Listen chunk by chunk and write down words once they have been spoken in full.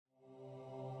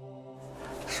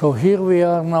So here we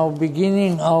are now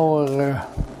beginning our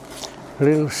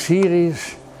little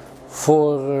series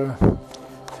for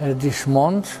this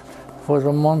month, for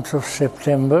the month of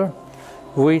September,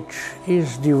 which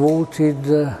is devoted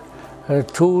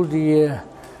to the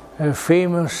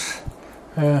famous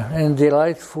and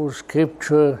delightful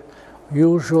scripture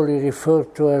usually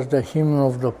referred to as the Hymn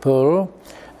of the Pearl,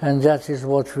 and that is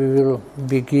what we will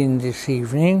begin this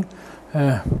evening.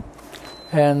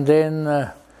 And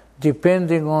then,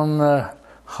 depending on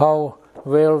how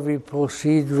well we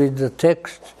proceed with the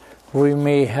text, we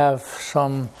may have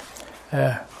some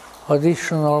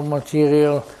additional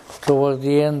material toward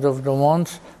the end of the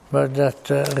month, but that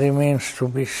remains to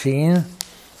be seen.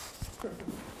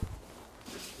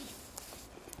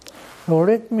 So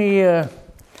let me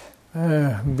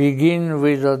begin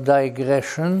with a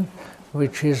digression,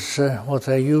 which is what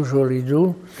I usually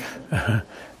do,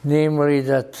 namely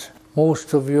that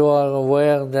most of you are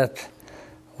aware that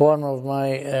one of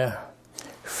my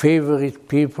favorite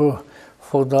people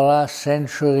for the last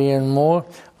century and more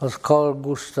was Carl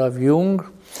Gustav Jung,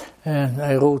 and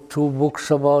I wrote 2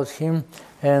 books about him,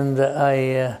 and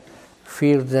I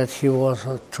feel that he was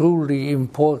a truly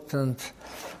important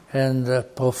and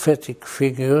prophetic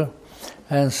figure.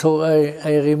 And so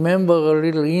I remember a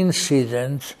little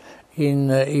incident in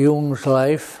Jung's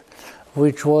life,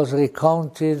 which was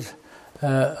recounted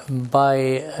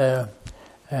by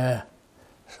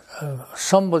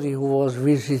somebody who was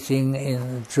visiting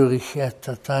in Zurich at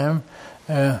the time.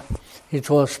 It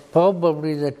was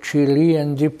probably the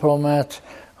Chilean diplomat,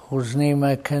 whose name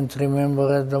I can't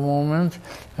remember at the moment,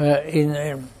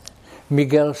 in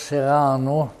Miguel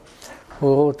Serrano,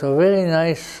 who wrote a very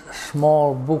nice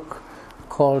small book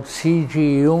called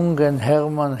C.G. Jung and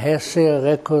Hermann Hesse, a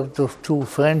record of 2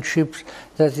 friendships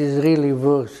that is really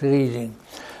worth reading.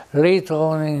 Later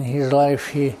on in his life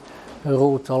he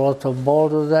wrote a lot of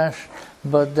balderdash,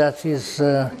 but that is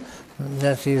a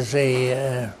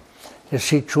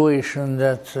situation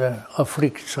that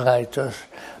afflicts writers.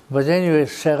 But anyway,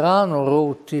 Serrano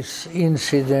wrote this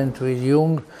incident with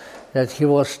Jung, that he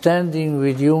was standing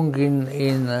with Jung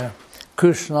in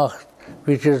Küsnacht,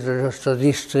 which is just a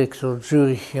district of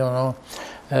Zurich,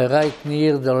 right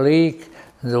near the lake.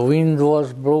 The wind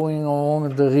was blowing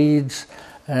among the reeds,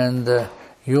 and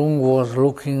Jung was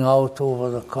looking out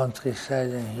over the countryside,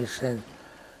 and he said,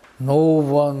 "No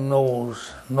one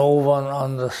knows, no one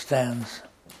understands."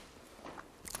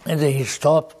 And then he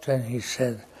stopped and he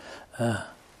said,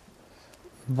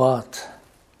 "But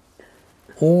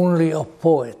only a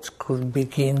poet could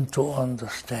begin to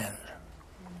understand."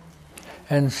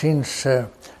 And since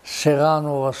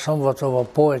Serrano was somewhat of a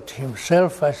poet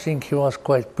himself, I think he was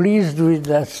quite pleased with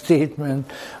that statement.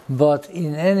 But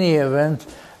in any event,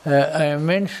 I am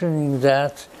mentioning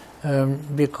that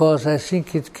because I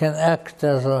think it can act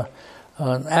as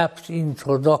an apt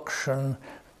introduction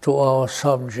to our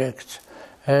subject.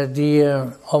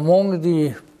 Among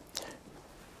the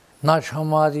Naj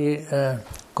Hammadi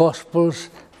Gospels,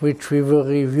 which we were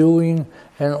reviewing,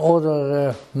 and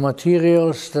other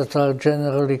materials that are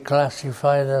generally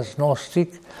classified as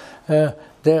Gnostic,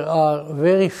 there are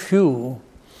very few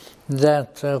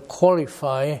that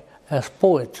qualify as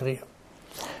poetry.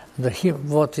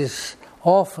 What is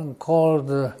often called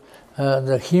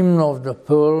the Hymn of the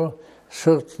Pearl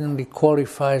certainly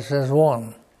qualifies as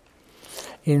one.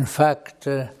 In fact,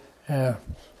 the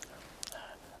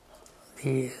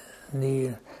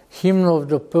Hymn of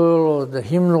the Pearl, or the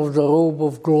Hymn of the Robe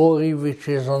of Glory, which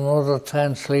is another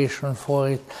translation for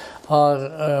it,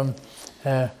 are,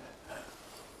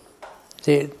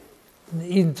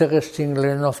 interestingly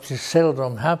enough, this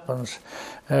seldom happens.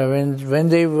 When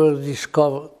they were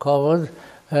discovered,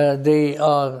 there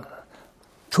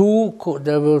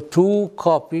were 2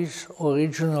 copies,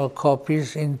 original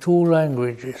copies, in 2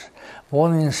 languages,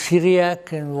 one in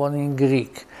Syriac and one in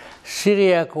Greek.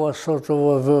 Syriac was sort of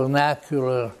a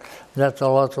vernacular that a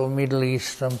lot of Middle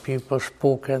Eastern people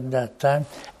spoke at that time,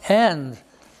 and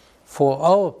for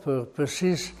our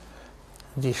purposes,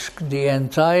 the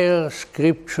entire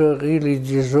scripture really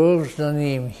deserves the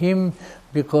name hymn,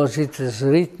 because it is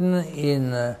written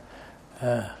in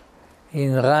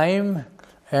rhyme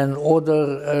and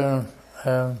other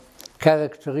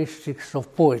characteristics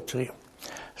of poetry.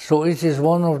 So it is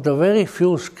one of the very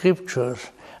few scriptures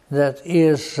that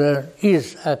is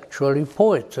actually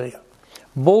poetry,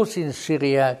 both in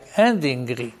Syriac and in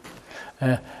Greek.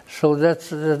 So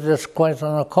that's quite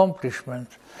an accomplishment.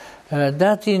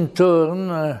 That in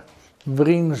turn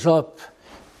brings up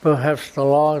perhaps the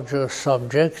larger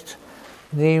subject,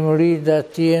 namely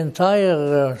that the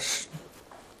entire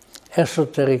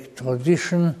esoteric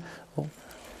tradition,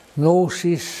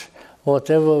 gnosis,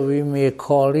 whatever we may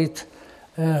call it,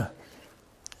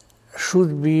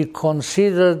 should be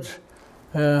considered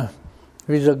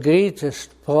with the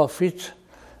greatest profit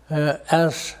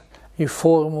as a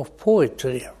form of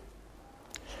poetry.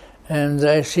 And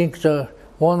I think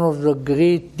one of the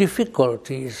great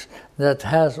difficulties that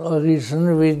has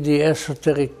arisen with the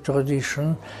esoteric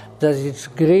tradition, that its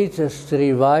greatest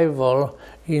revival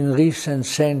in recent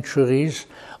centuries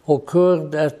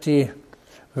occurred at the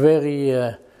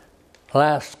very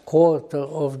last quarter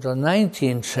of the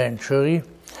 19th century,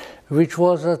 which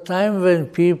was a time when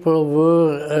people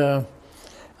were,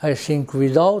 I think,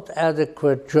 without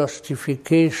adequate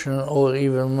justification or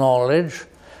even knowledge,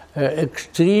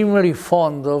 extremely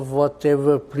fond of what they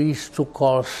were pleased to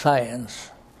call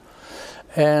science.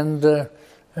 And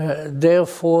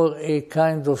therefore a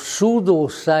kind of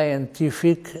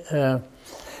pseudo-scientific,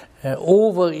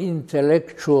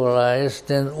 over-intellectualized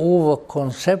and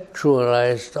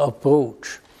over-conceptualized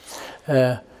approach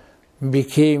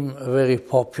became very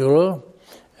popular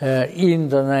in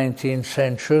the 19th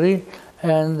century,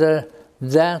 and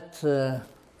that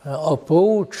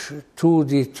approach to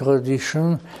the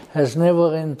tradition has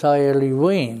never entirely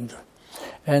waned.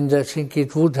 And I think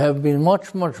it would have been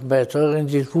much, much better,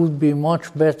 and it would be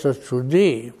much better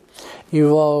today, if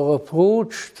our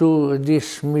approach to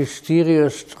this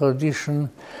mysterious tradition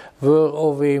were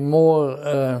of a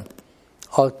more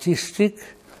artistic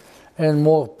and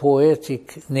more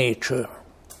poetic nature.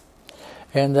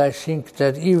 And I think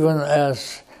that even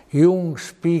as Jung,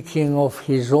 speaking of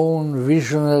his own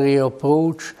visionary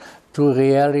approach to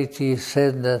reality,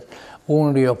 said that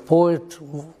only a poet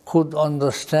could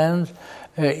understand,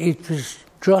 it is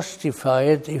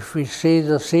justified if we say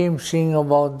the same thing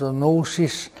about the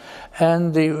Gnosis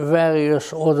and the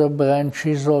various other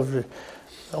branches of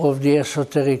the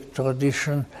esoteric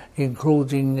tradition,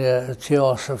 including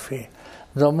theosophy.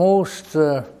 The most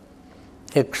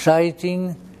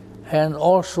exciting and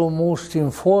also most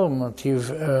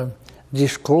informative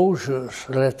disclosures,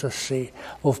 let us say,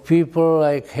 of people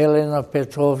like Helena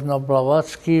Petrovna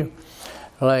Blavatsky,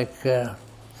 like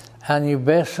Annie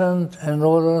Besant and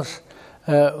others,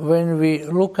 when we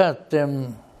look at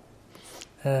them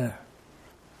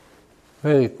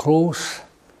very close,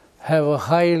 have a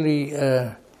highly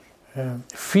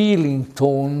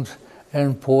feeling-toned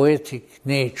and poetic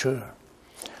nature.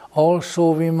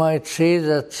 Also, we might say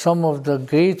that some of the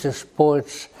greatest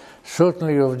poets,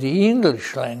 certainly of the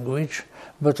English language,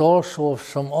 but also of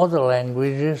some other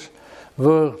languages,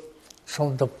 were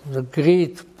some of the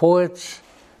great poets,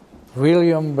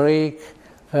 William Blake,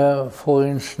 for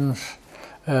instance,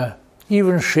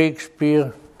 even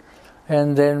Shakespeare,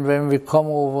 and then when we come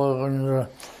over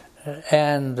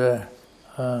and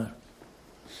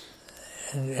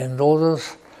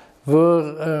others,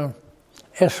 were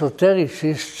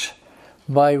esotericists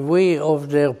by way of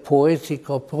their poetic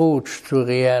approach to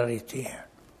reality.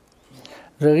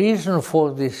 The reason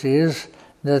for this is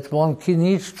that one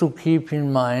needs to keep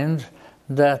in mind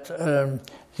that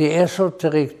the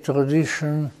esoteric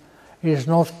tradition is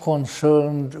not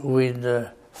concerned with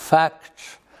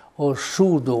facts or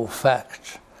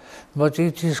pseudo-facts, but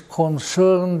it is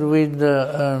concerned with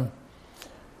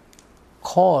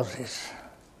causes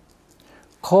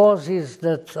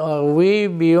that are way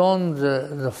beyond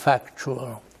the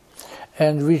factual,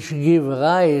 and which give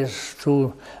rise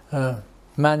to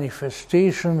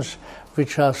manifestations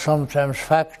which are sometimes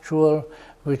factual,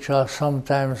 which are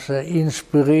sometimes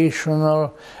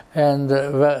inspirational, and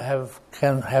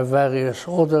can have various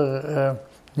other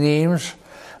names,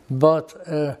 but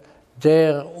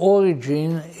their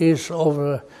origin is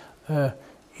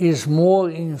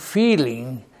more in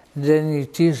feeling than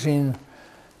it is in,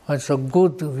 it's a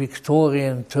good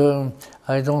Victorian term,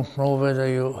 I don't know whether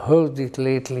you heard it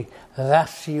lately,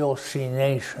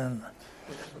 ratiocination.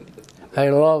 I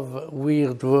love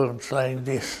weird words like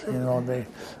this, you know,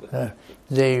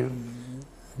 they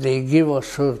give a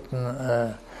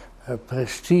certain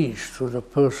prestige to the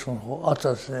person who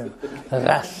utters them,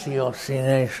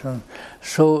 ratiocination.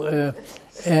 So,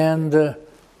 and the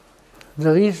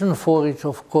reason for it,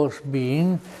 of course,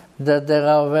 being that there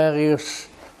are various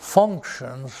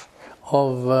functions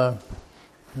of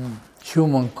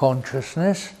human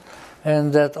consciousness,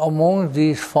 and that among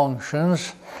these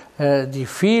functions, the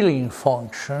feeling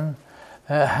function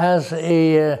has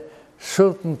a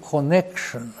certain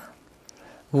connection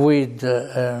with,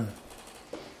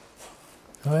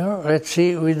 well, let's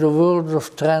say, with the world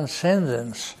of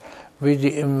transcendence,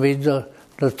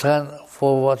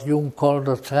 for what Jung called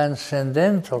the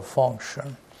transcendental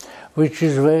function, which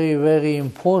is very, very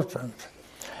important.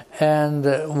 And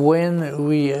when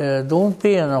we don't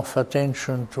pay enough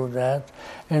attention to that,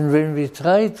 and when we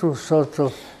try to sort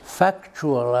of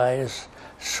factualize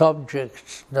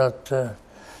subjects that are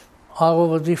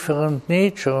of a different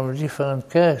nature, of a different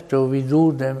character, we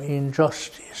do them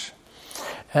injustice.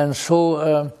 And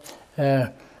so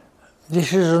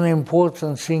this is an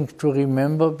important thing to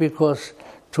remember, because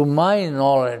to my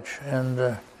knowledge,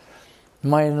 and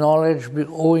my knowledge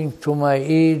owing to my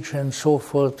age and so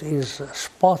forth is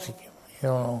spotty, you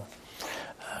know.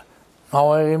 Now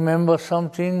I remember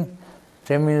something,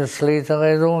 10 minutes later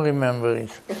I don't remember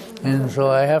it. And so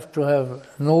I have to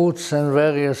have notes and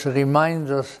various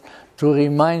reminders to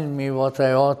remind me what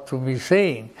I ought to be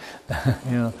saying.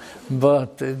 You know.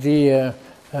 But the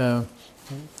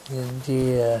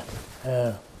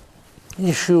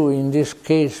issue in this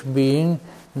case being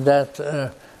that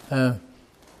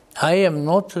I am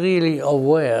not really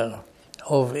aware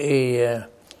of a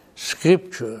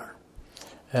scripture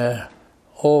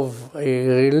of a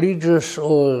religious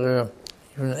or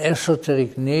even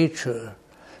esoteric nature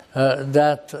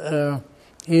that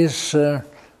is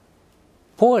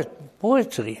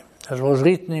poetry, that was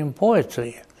written in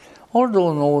poetry.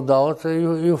 Although no doubt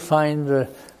you find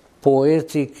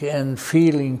poetic and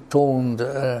feeling-toned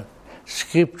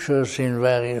scriptures in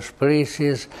various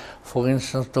places. For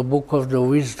instance, the Book of the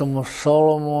Wisdom of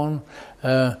Solomon,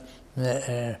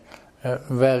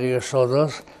 various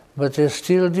others, but they're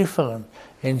still different.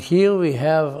 And here we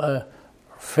have a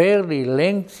fairly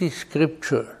lengthy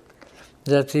scripture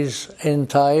that is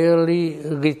entirely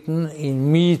written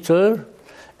in meter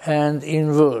and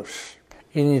in verse,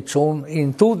 in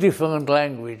two different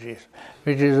languages,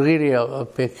 which is really a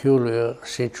peculiar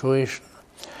situation.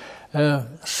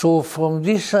 So from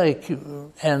this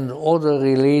and other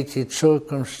related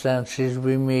circumstances,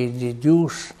 we may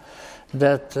deduce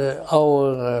that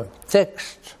our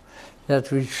text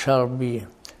that we shall be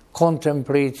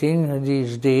contemplating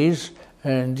these days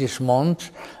and this month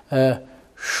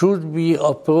should be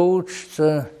approached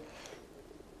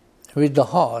with the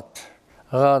heart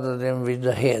rather than with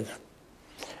the head.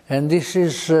 And this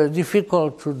is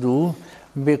difficult to do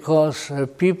because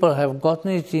people have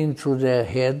gotten it into their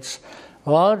heads,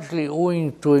 largely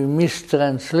owing to a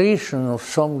mistranslation of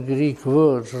some Greek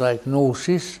words like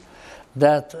gnosis,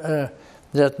 that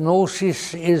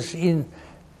gnosis is in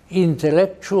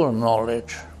intellectual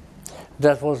knowledge.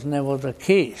 That was never the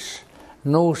case.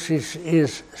 Gnosis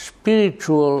is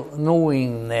spiritual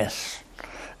knowingness.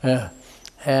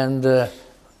 And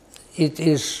it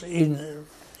is in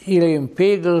Elaine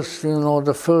Pagels, you know,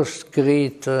 the first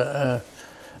great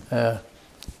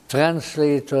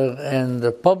translator and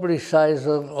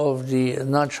publicizer of the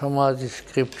Nag Hammadi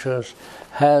scriptures,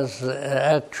 has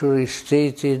actually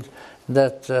stated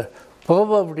that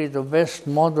probably the best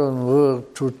modern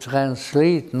word to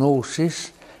translate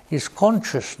gnosis is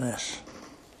consciousness.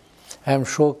 I'm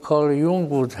sure Carl Jung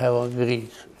would have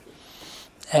agreed.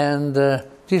 And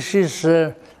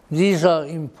these are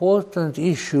important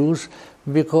issues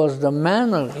because the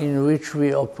manner in which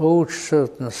we approach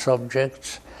certain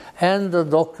subjects and the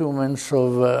documents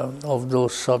of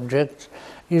those subjects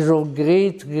is of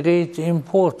great, great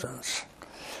importance.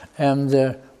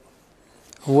 And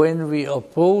when we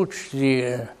approach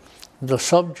the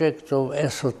subject of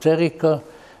esoterica,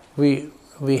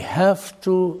 we have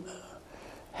to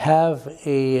have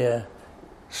a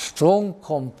strong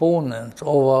component of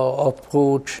our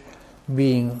approach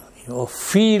being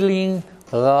feeling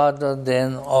rather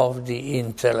than of the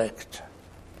intellect.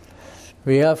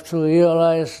 We have to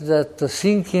realize that the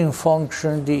thinking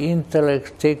function, the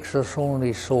intellect, takes us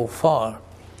only so far,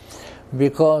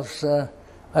 because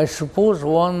I suppose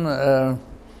one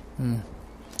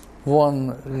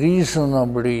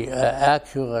reasonably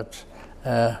accurate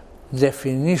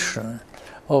definition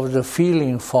of the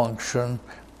feeling function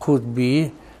could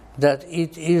be that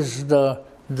it is the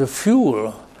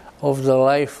fuel of the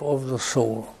life of the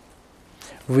soul.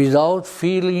 Without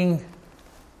feeling,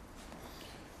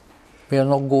 we are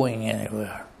not going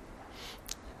anywhere.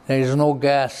 There is no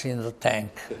gas in the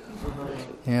tank.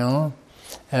 You know,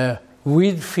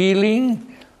 with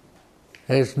feeling,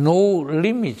 there is no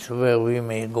limit where we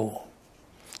may go,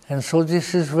 and so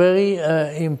this is very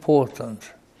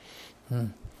important.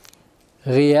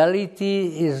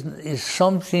 Reality is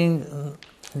something,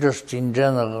 just in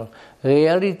general.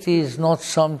 Reality is not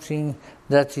something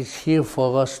that is here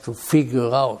for us to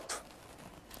figure out.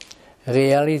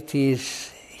 Reality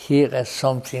is here as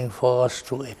something for us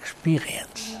to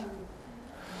experience.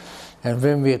 And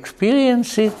when we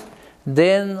experience it,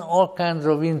 then all kinds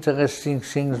of interesting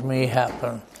things may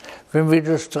happen. When we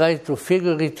just try to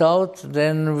figure it out,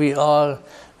 then we are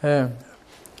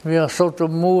we are sort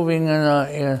of moving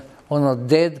on a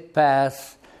dead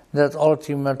path that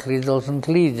ultimately doesn't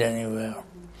lead anywhere.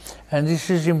 And this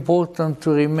is important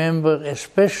to remember,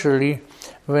 especially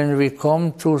when we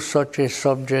come to such a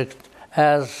subject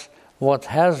as what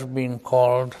has been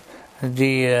called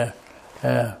the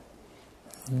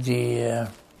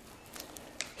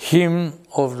hymn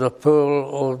of the pearl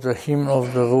or the hymn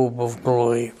of the robe of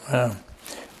glory.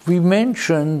 We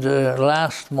mentioned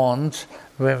last month,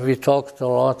 when we talked a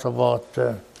lot about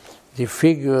the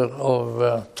figure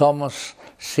of Thomas,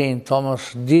 Saint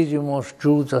Thomas, Didymus,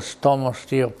 Judas, Thomas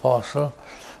the Apostle,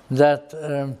 that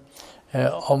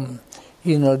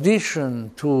in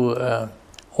addition to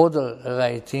other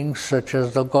writings, such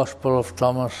as the Gospel of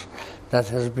Thomas, that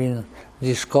has been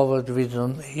discovered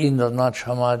in the Nag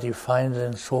Hammadi find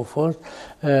and so forth,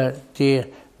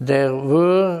 there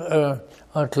were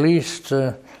at least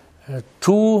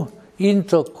two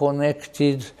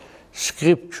interconnected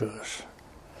scriptures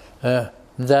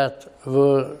that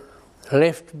were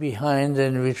left behind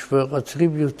and which were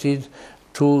attributed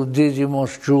to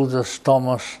Didymus, Judas,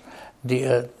 Thomas,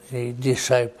 the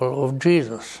disciple of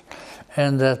Jesus,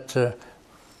 and that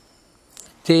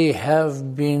they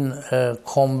have been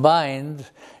combined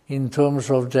in terms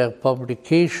of their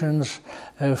publications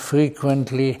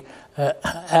frequently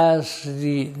as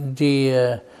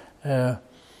the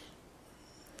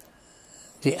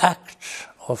Acts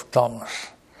of Thomas,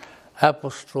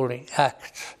 apostolic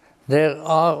Acts. There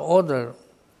are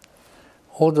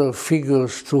other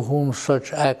figures to whom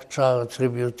such acts are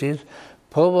attributed,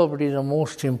 probably the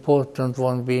most important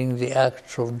one being the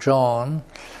Acts of John,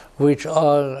 which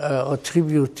are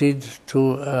attributed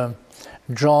to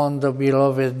John, the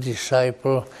beloved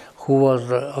disciple, who was,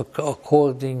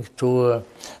 according to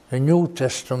the New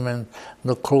Testament,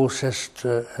 the closest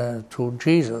to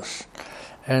Jesus,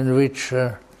 and which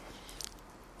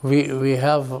we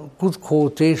have good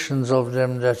quotations of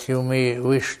them that you may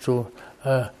wish to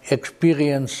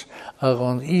experience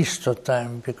around Easter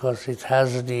time, because it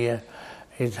has the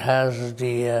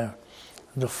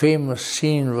famous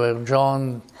scene where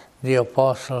John the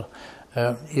Apostle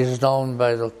is down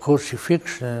by the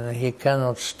crucifixion and he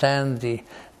cannot stand the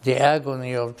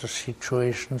agony of the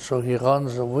situation, so he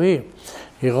runs away.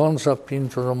 He runs up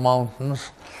into the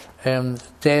mountains, and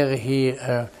there he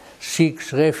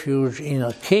seeks refuge in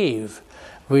a cave,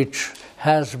 which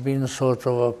has been sort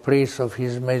of a place of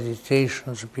his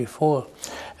meditations before.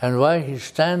 And while he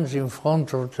stands in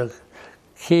front of the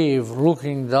cave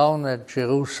looking down at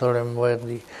Jerusalem where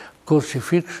the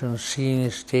crucifixion scene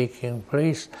is taking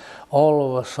place,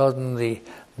 all of a sudden the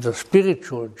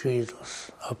spiritual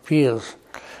Jesus appears,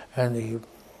 and he's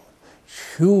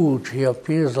huge. He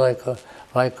appears like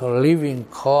a living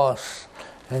cross,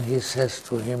 and he says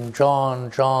to him, "John,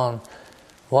 John,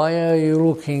 why are you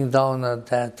looking down at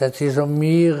that? That is a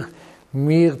mere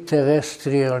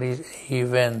terrestrial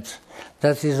event.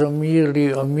 That is a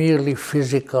merely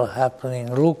physical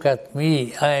happening. Look at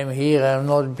me. I am here. I am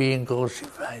not being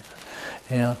crucified."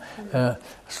 You know,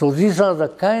 so these are the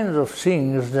kinds of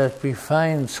things that we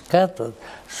find scattered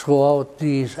throughout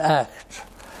these acts,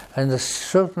 and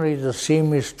certainly the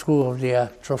same is true of the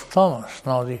Acts of Thomas.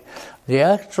 Now, the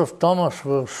Acts of Thomas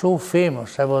were so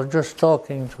famous. I was just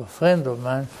talking to a friend of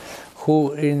mine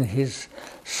who, in his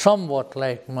somewhat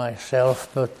like myself,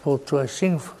 but I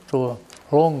think to a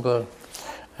longer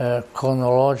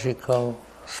chronological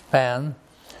span,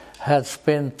 had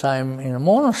spent time in a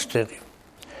monastery.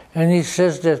 And he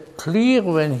says that clear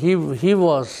when he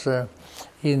was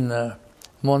in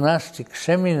monastic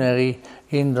seminary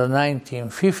in the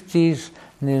 1950s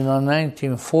and in the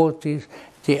 1940s,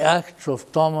 the Acts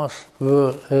of Thomas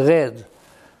were read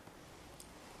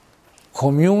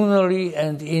communally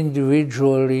and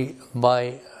individually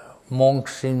by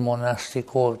monks in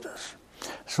monastic orders.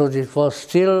 So it was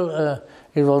still,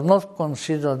 it was not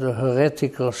considered a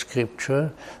heretical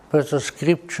scripture, but a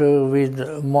scripture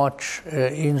with much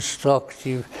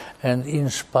instructive and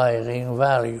inspiring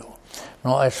value.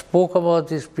 Now, I spoke about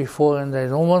this before, and I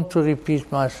don't want to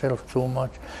repeat myself too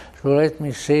much, so let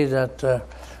me say that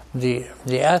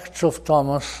the Acts of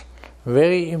Thomas,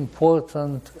 very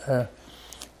important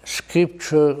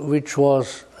scripture which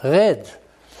was read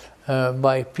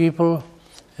by people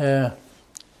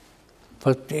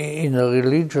but in a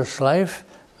religious life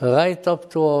right up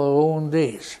to our own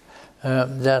days.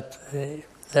 That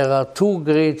there are two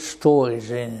great stories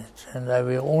in it, and I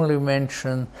will only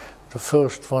mention the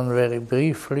first one very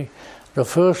briefly. The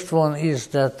first one is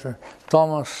that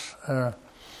Thomas,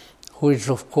 who is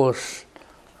of course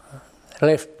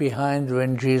left behind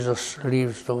when Jesus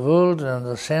leaves the world and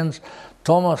ascends,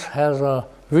 Thomas has a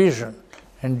vision,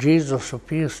 and Jesus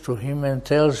appears to him and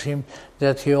tells him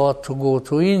that he ought to go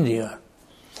to India.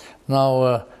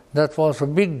 Now, that was a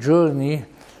big journey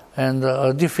and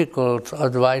a difficult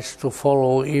advice to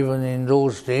follow even in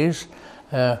those days.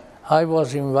 I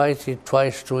was invited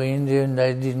twice to India and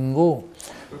I didn't go.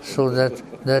 So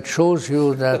that shows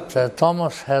you that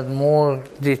Thomas had more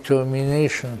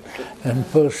determination and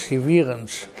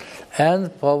perseverance.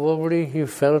 And probably he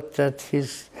felt that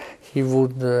he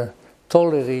would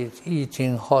tolerate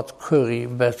eating hot curry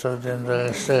better than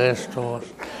the rest of us.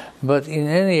 But in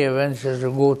any event, he has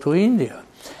to go to India.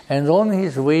 And on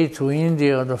his way to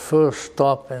India, the first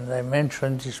stop, and I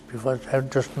mentioned this before, I'll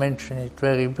just mention it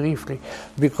very briefly,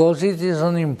 because it is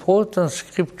an important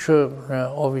scripture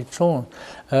of its own.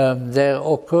 There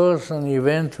occurs an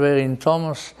event wherein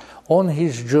Thomas, on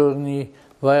his journey,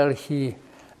 while he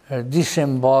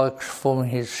disembarks from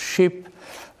his ship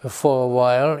for a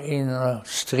while in a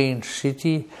strange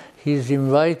city, he is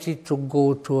invited to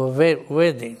go to a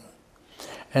wedding.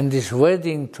 And this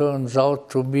wedding turns out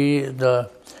to be the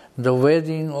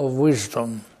wedding of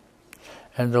wisdom,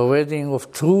 and the wedding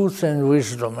of truth and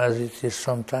wisdom, as it is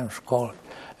sometimes called.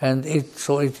 And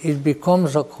it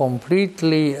becomes a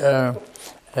completely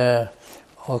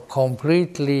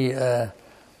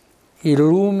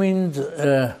illumined,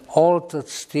 altered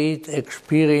state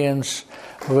experience,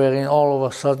 wherein all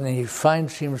of a sudden he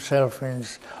finds himself in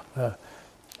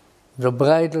the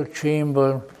bridal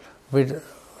chamber with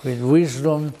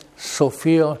wisdom,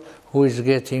 Sophia, who is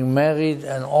getting married,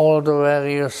 and all the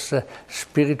various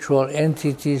spiritual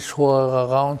entities who are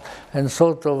around, and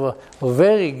sort of a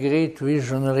very great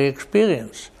visionary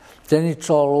experience. Then it's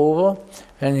all over,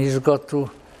 and he's got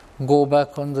to go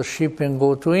back on the ship and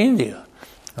go to India.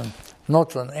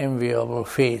 Not an enviable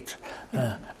fate.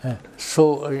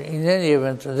 So in any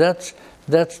event,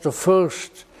 that's the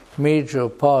first major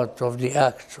part of the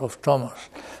Acts of Thomas.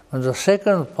 And the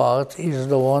second part is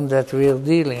the one that we are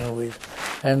dealing with.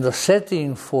 And the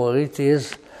setting for it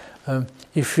is,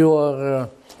 if you are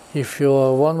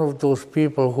one of those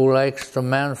people who likes the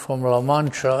Man from La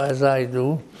Mancha, as I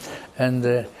do,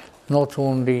 and not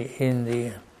only in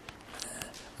the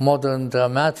modern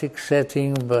dramatic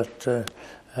setting, but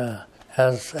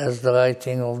as the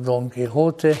writing of Don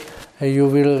Quixote, you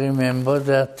will remember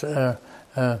that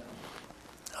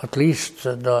at least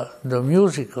the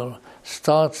musical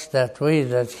starts that way,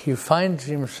 that he finds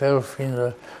himself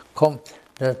in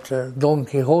Don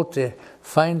Quixote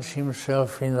finds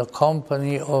himself in the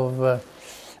company of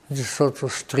this sort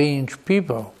of strange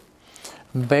people,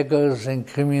 beggars and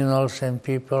criminals and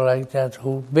people like that,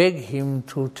 who beg him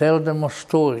to tell them a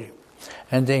story.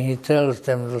 And then he tells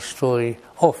them the story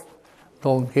of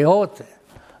Don Quixote.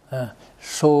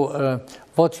 So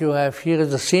what you have here,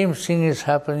 the same thing is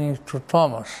happening to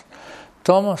Thomas.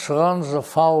 Thomas runs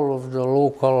afoul of the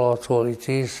local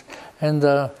authorities, and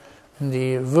the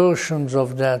versions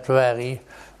of that vary,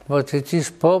 but it is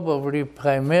probably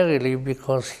primarily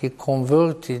because he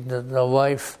converted the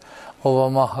wife of a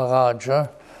Maharaja,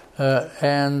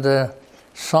 and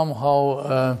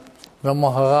somehow the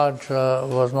Maharaja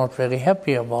was not very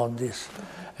happy about this.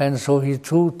 And so he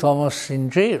threw Thomas in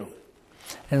jail.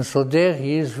 And so there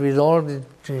he is with all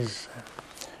these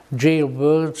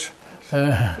jailbirds,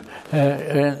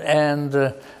 and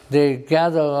they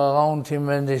gather around him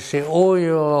and they say, "Oh,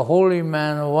 you're a holy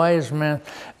man, a wise man.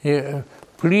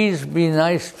 Please be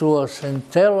nice to us and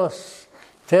tell us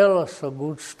a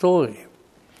good story."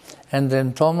 And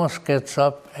then Thomas gets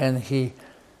up and he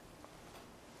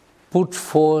puts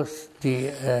forth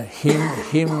the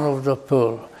hymn of the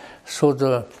pearl. So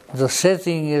the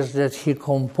setting is that he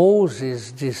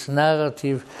composes this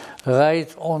narrative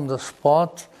right on the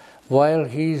spot while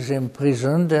he is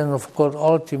imprisoned, and of course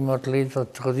ultimately the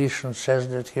tradition says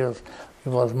that he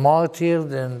was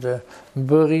martyred and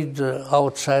buried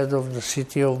outside of the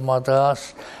city of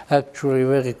Madras, actually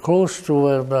very close to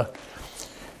where the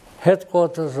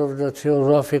headquarters of the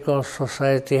Theosophical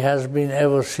Society has been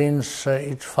ever since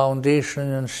its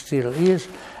foundation and still is,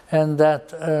 and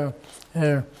that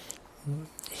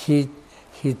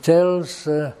he tells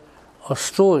a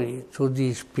story to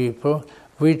these people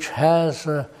which has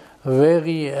a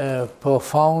very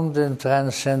profound and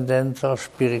transcendental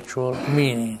spiritual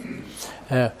meaning.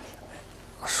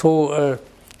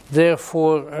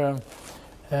 Therefore,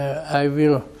 I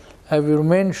will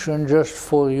mention, just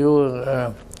for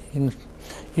your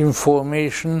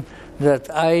information, that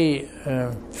I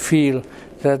feel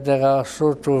that there are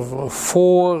sort of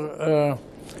four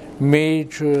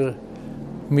major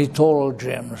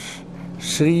mythologems,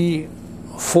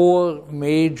 four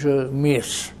major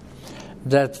myths.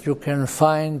 that you can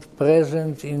find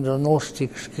present in the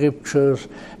Gnostic scriptures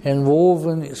and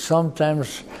woven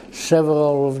sometimes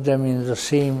several of them in the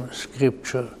same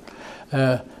scripture.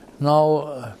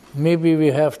 Now, maybe we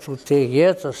have to take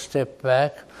yet a step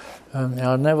back.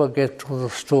 I'll never get to the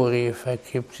story if I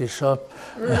keep this up,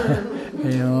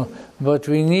 But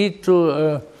we need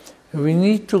to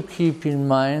keep in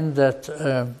mind that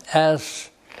as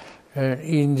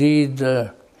indeed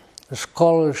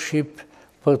scholarship,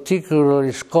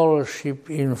 particularly scholarship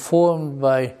informed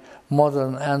by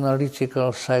modern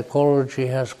analytical psychology,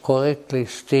 has correctly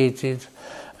stated,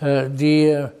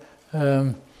 there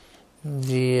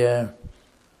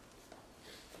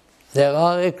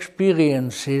are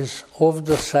experiences of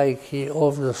the psyche,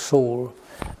 of the soul,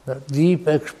 the deep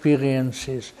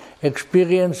experiences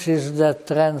that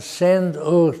transcend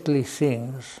earthly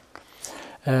things.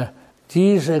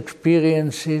 These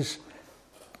experiences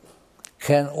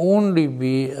can only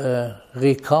be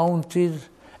recounted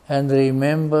and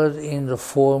remembered in the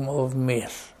form of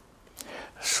myth.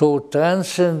 So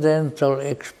transcendental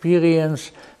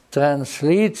experience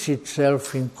translates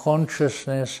itself in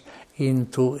consciousness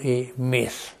into a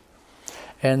myth.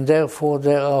 And therefore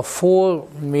there are four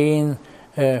main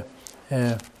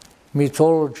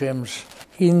mythologems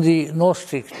in the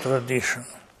Gnostic tradition.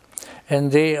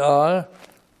 And they are,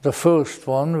 the first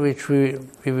one, which we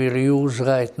will use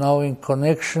right now in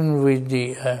connection with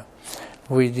the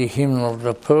hymn of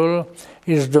the pearl,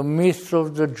 is the myth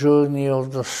of the journey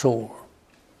of the soul.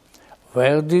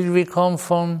 Where did we come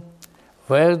from?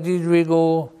 Where did we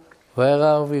go? Where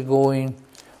are we going?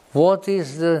 What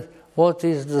is the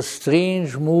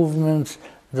strange movements,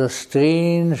 the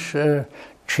strange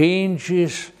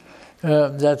changes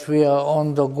that we are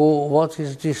on the go? What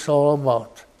is this all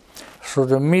about? So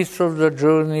the myth of the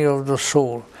journey of the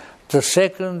soul. The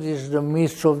second is the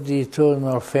myth of the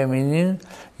eternal feminine,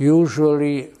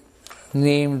 usually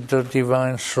named the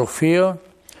divine Sophia.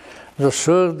 The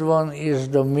third one is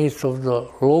the myth of the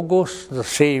Logos, the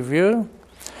Savior.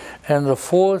 And the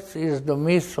fourth is the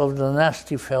myth of the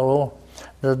nasty fellow,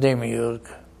 the demiurge.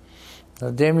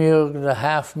 The demiurge, the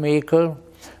half-maker,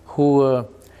 who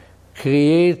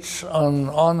creates an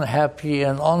unhappy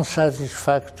and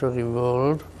unsatisfactory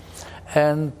world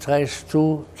and tries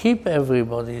to keep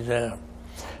everybody there.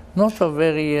 Not a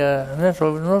very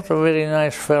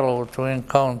nice fellow to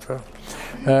encounter.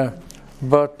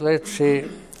 But let's say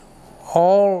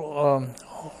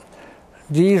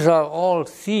these are all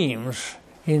themes,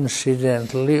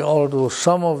 incidentally, although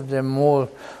some of them more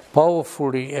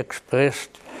powerfully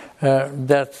expressed,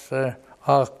 that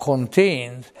are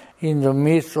contained in the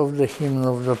myth of the hymn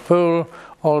of the pearl,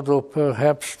 although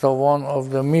perhaps the one of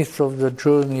the myth of the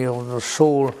journey of the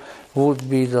soul would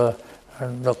be the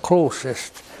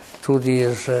closest to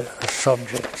these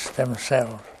subjects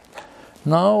themselves.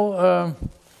 Now,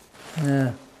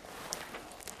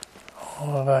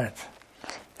 all right.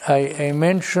 I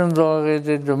mentioned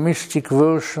already the mystic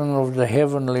version of the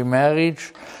heavenly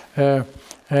marriage,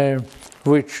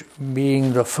 which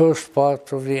being the first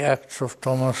part of the Acts of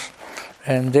Thomas,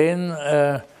 and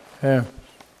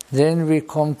then we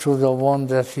come to the one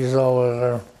that is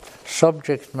our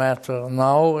subject matter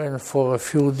now and for a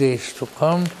few days to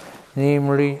come,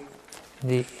 namely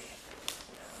the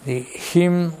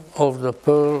hymn of the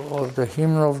pearl, or the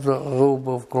hymn of the robe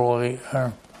of glory.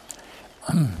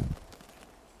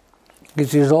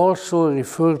 It is also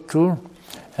referred to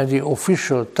as the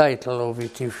official title of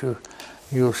it. If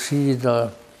you see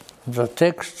the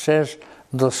text says,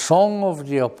 "The Song of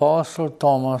the Apostle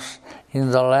Thomas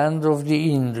in the Land of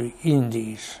the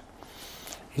Indies."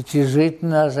 It is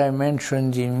written, as I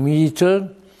mentioned, in meter,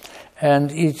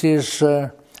 and it is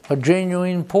a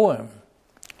genuine poem.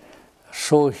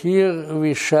 So here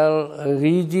we shall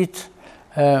read it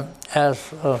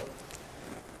as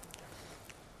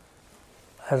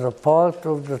a part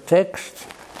of the text,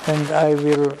 and I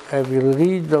will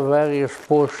read the various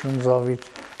portions of it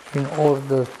in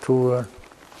order to.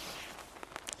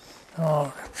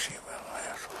 Let's see where I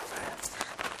have to.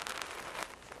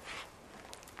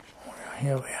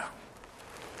 Here we are.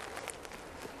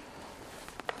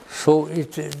 So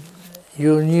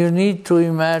you need to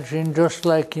imagine, just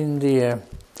like in the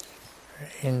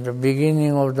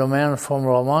beginning of The Man from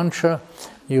La Mancha,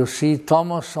 you see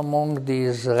Thomas among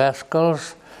these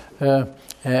rascals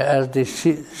as they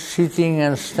sitting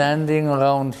and standing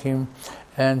around him,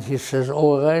 and he says,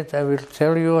 "All right, I will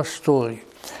tell you a story."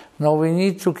 Now we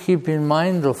need to keep in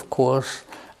mind, of course,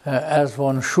 as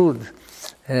one should,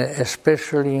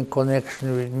 especially in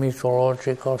connection with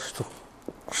mythological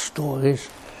stories,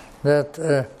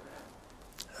 that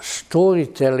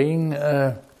storytelling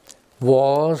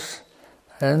was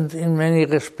and in many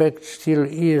respects still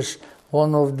is,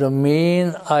 one of the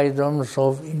main items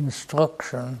of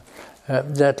instruction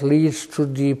that leads to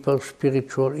deeper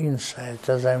spiritual insight,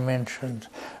 as I mentioned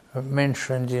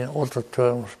in other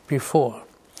terms before.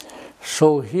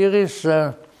 So here is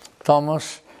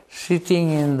Thomas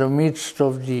sitting in the midst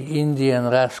of the Indian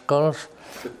rascals,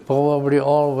 probably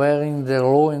all wearing their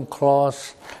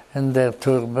loincloths and their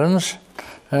turbans,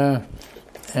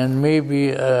 and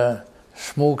maybe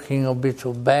smoking a bit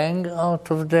of bang out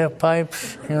of their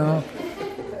pipes,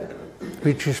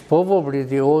 which is probably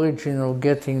the origin of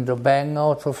getting the bang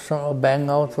out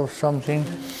of something.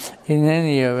 In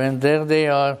any event, there they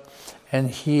are, and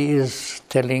he is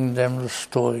telling them the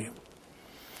story.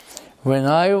 When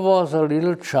I was a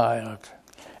little child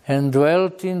and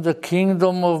dwelt in the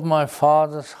kingdom of my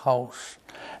father's house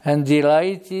and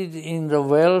delighted in the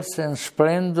wealth and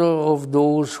splendor of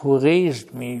those who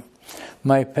raised me,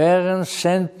 my parents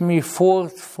sent me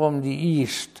forth from the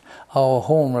east, our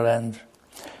homeland,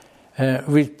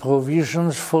 with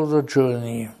provisions for the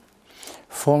journey.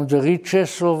 From the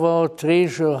riches of our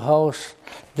treasure house,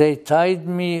 they tied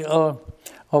me a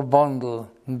bundle.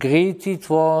 Great it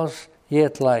was,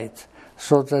 yet light,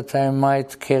 so that I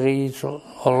might carry it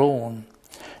alone.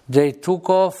 They took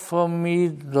off from me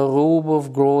the robe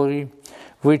of glory,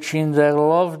 which in their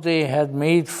love they had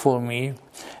made for me,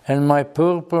 and my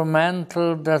purple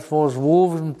mantle that was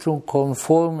woven to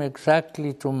conform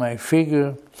exactly to my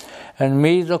figure, and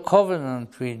made a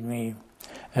covenant with me,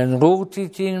 and wrote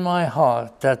it in my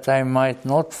heart that I might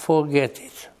not forget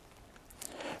it.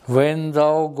 When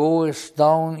thou goest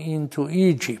down into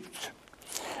Egypt,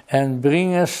 and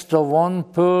bringest the one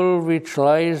pearl which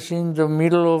lies in the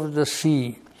middle of the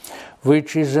sea,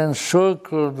 which is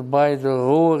encircled by the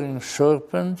roaring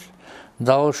serpent,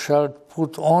 thou shalt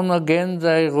put on again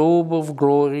thy robe of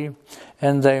glory,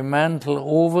 and thy mantle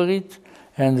over it,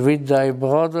 and with thy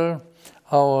brother,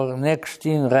 our next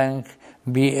in rank,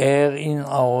 be heir in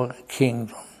our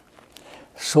kingdom.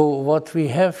 So what we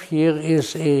have here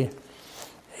is a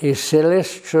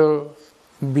celestial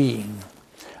being,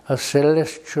 a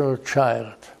celestial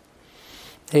child,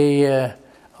 a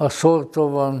sort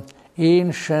of an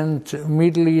ancient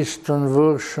Middle Eastern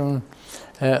version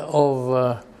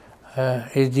of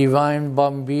a divine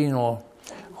bambino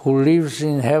who lives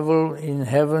in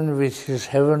heaven with his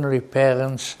heavenly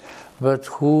parents, but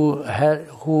who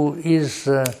is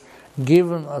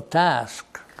given a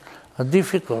task, a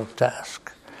difficult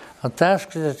task, a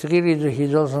task that really he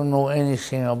doesn't know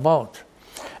anything about.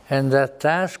 And that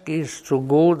task is to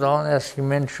go down, as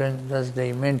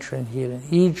they mentioned here in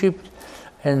Egypt,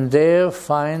 and there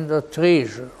find a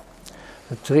treasure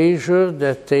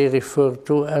that they refer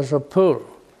to as a pearl,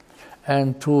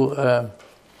 and to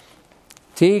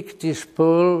take this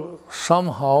pearl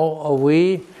somehow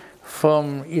away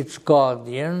from its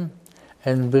guardian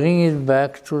and bring it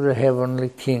back to the heavenly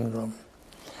kingdom.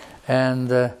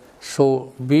 And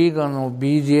so, being an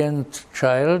obedient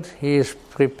child, he is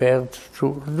prepared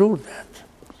to do that.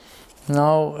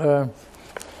 Now,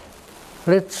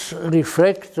 let's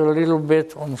reflect a little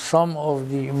bit on some of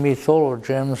the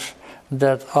mythologems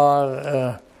that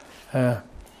are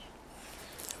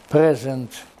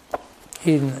present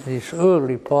in this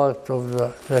early part of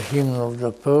the hymn of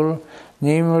the pearl,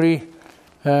 namely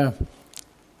the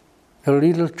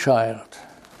little child,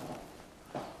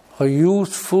 a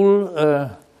youthful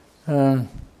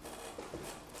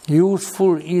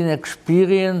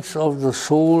inexperience of the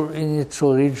soul in its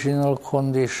original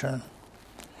condition.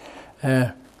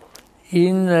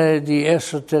 In the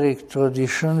esoteric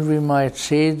tradition, we might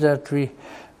say that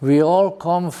we all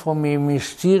come from a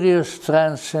mysterious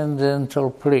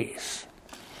transcendental place.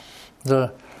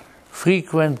 The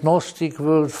frequent Gnostic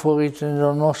word for it in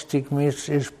the Gnostic myths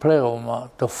is pleroma,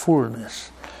 the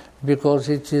fullness, because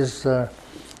it is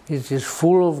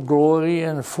full of glory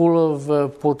and full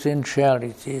of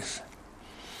potentialities.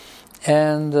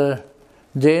 And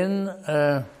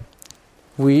then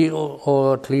we,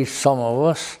 or at least some of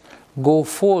us, go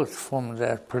forth from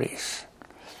that place.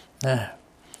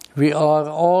 We are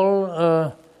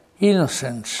all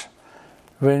innocents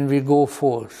when we go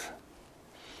forth.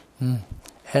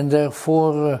 And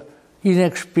therefore,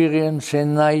 inexperience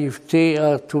and naivete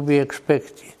are to be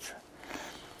expected.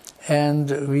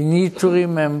 And we need to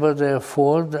remember,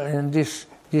 therefore, and this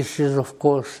is, of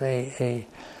course, a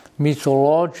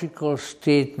mythological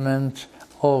statement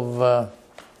of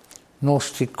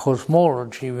Gnostic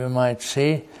cosmology, we might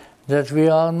say, that we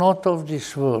are not of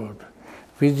this world.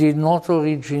 We did not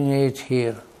originate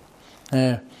here.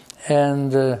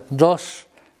 And thus,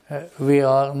 we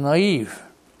are naive.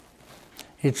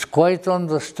 it's quite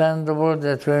understandable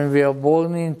that when we are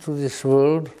born into this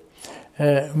world,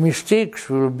 mistakes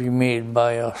will be made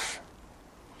by us.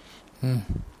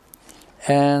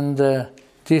 And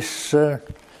this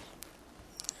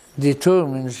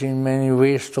determines in many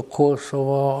ways the course of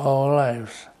our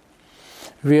lives.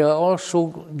 We are also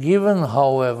given,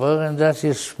 however, and that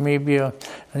is maybe an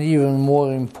even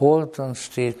more important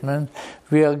statement,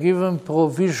 we are given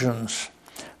provisions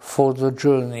for the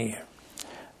journey.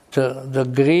 The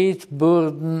great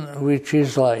burden which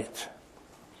is light.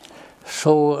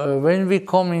 So when we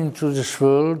come into this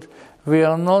world, we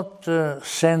are not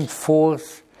sent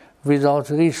forth without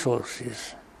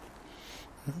resources.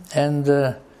 And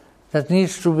that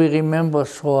needs to be remembered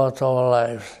throughout our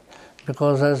lives.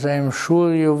 Because as I'm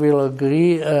sure you will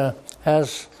agree,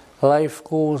 as life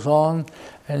goes on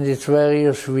and its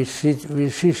various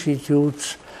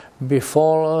vicissitudes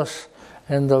befall us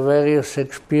and the various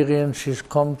experiences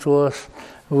come to us,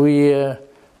 we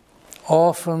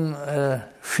often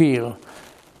feel,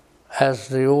 as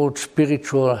the old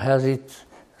spiritual has it,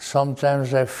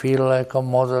 sometimes I feel like a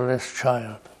motherless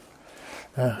child.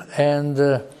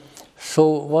 So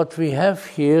what we have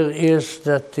here is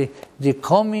that the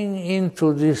coming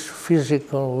into this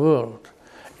physical world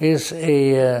is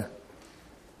a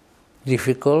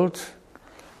difficult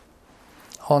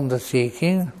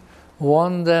undertaking,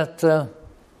 one that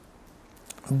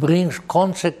brings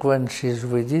consequences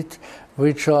with it,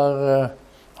 which are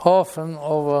often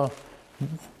of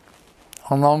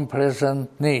an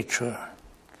unpleasant nature.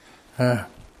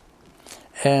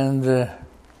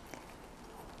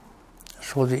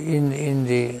 So in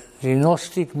the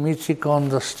Gnostic mythic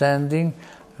understanding,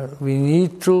 we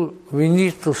need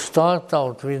to start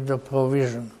out with the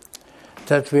provision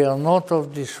that we are not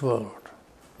of this world.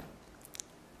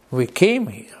 We came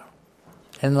here,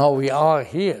 and now we are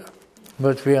here,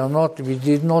 but we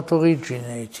did not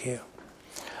originate here.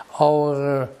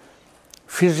 Our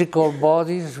physical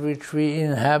bodies which we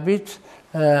inhabit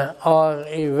are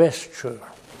a vesture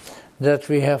that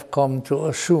we have come to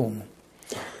assume.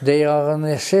 They are a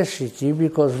necessity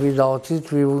because without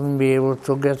it we wouldn't be able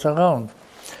to get around.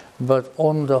 But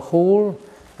on the whole,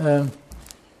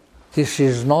 this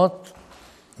is not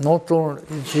only,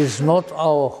 it is not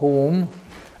our home,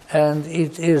 and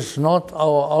it is not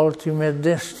our ultimate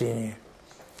destiny.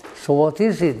 So what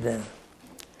is it then?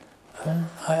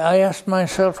 I asked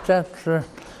myself that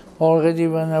already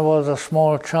when I was a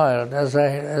small child, as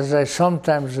I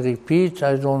sometimes repeat,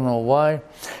 I don't know why.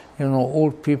 You know,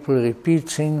 old people repeat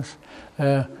things.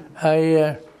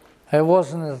 I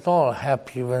wasn't at all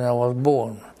happy when I was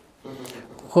born.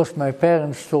 Of course, my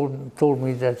parents told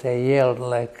me that I yelled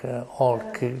like all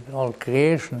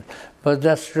creation, but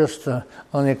that's just an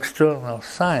external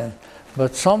sign.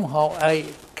 But somehow,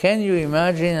 can you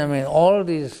imagine, I mean, all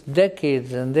these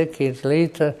decades and decades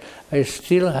later, I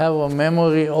still have a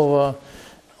memory of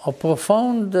a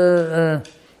profound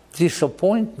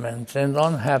disappointment and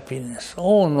unhappiness.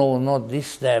 Oh no, not this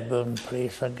stubborn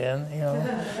place again, you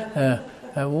know.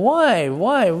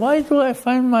 Why do I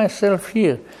find myself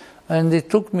here? And it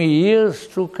took me years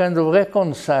to kind of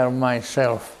reconcile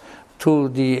myself to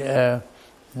the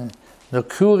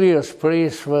curious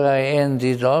place where I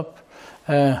ended up.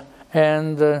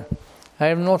 And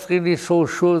I'm not really so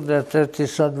sure that at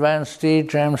this advanced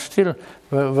stage I'm still,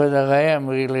 whether I am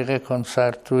really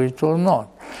reconciled to it or not.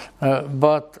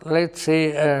 But let's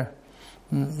say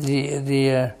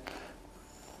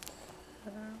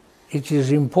it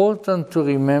is important to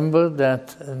remember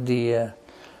that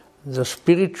the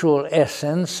spiritual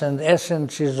essence, and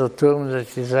essence is a term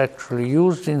that is actually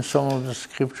used in some of the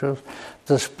scriptures,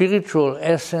 the spiritual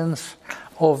essence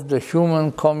of the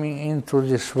human coming into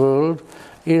this world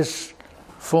is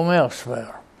from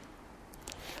elsewhere.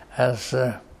 As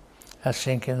I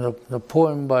think in the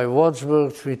poem by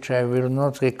Wordsworth, which I will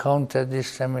not recount at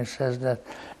this time, it says that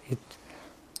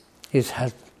it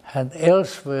had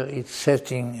elsewhere its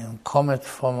setting and cometh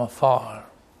from afar.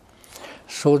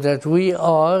 So that we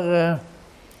are,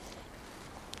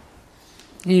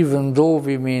 even though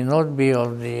we may not be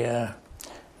of the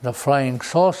flying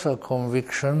saucer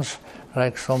convictions,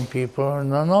 like some people.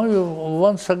 Now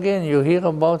once again you hear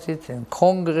about it in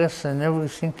Congress and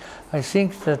everything. I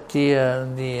think that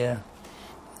the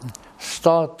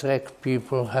Star Trek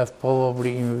people have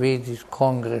probably invaded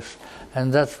Congress,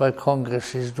 and that's why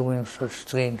Congress is doing such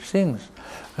strange things.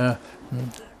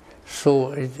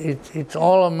 So it's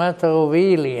all a matter of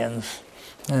aliens.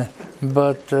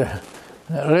 But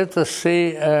let us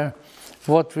say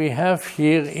what we have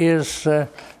here is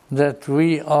that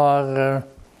we are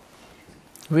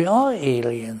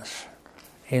aliens,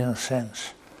 in a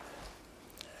sense.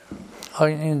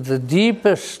 in the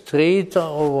deepest strata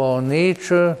of our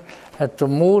nature, at the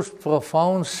most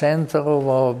profound center of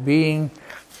our being,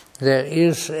 there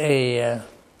is a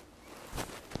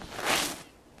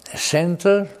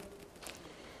center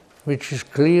which is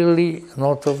clearly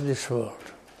not of this world.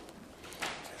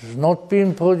 It has not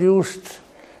been produced.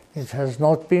 It has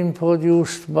not been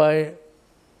produced by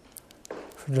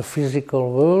the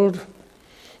physical world.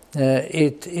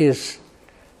 It is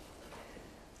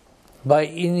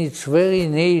in its very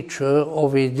nature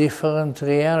of a different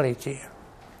reality.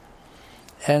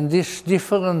 And this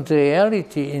different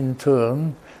reality in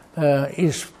turn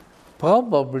is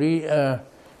probably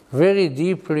very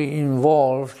deeply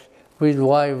involved with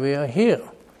why we are here,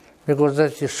 because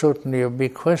that is certainly a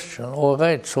big question. All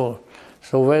right, so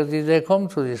where did I come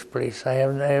to this place? I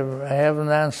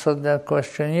haven't answered that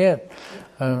question yet.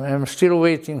 I'm still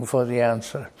waiting for the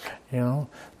answer, you know.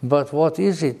 But what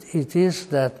is it? It is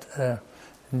that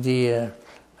the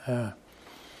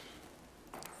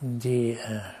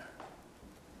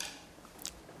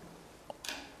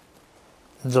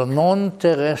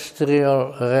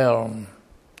non-terrestrial realm,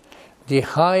 the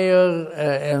higher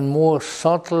and more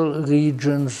subtle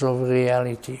regions of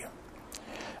reality,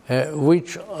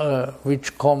 which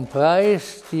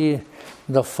comprise the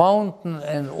fountain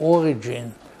and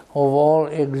origin of all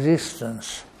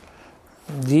existence.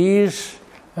 These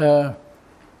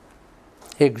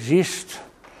exist,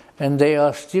 and they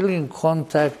are still in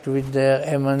contact with their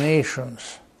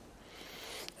emanations.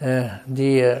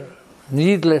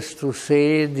 Needless to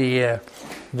say,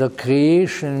 the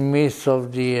creation myth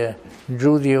of the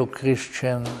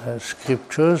Judeo-Christian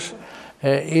scriptures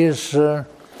is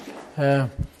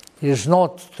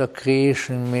not the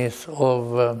creation myth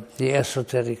of the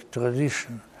esoteric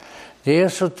tradition.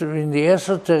 In the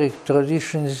esoteric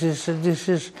tradition, this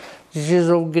is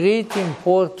of great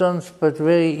importance, but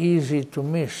very easy to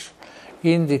miss.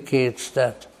 Indicates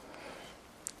that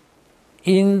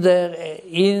in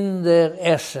their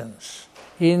essence,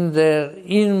 in their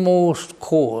inmost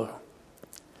core,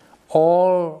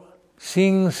 all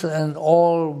things and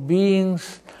all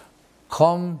beings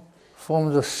come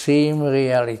from the same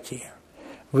reality.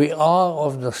 We are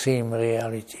of the same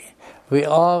reality. We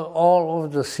are all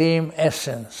of the same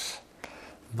essence.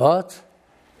 But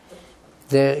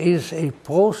there is a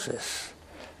process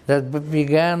that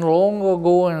began long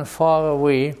ago and far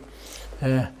away,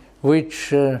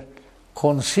 which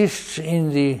consists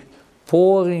in the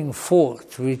pouring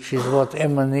forth, which is what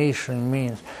emanation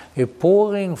means, a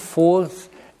pouring forth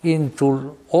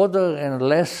into other and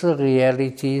lesser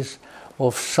realities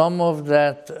of some of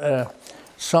that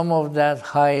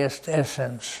highest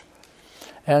essence.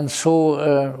 And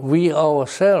so we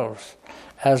ourselves,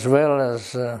 as well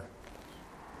as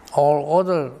all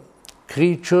other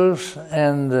creatures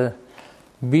and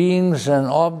beings and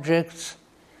objects,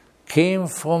 came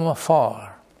from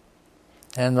afar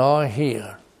and are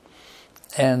here.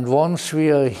 And once we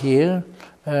are here,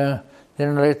 then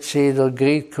let's say the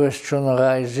great question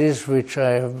arises, which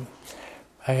I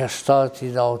have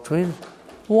started out with: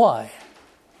 why?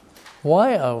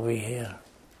 Why are we here?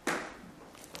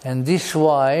 And this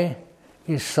why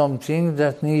is something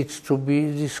that needs to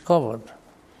be discovered.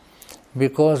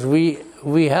 Because we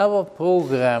have a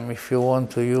program, if you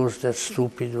want to use that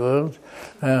stupid word,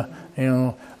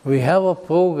 we have a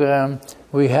program,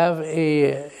 we have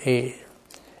a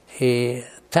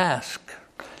task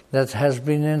that has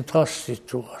been entrusted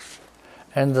to us.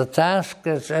 And the task,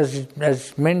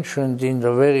 as mentioned in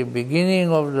the very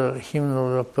beginning of the Hymn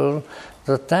of the Pearl,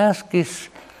 the task is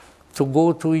to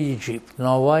go to Egypt.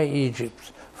 Now, why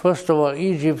Egypt? First of all,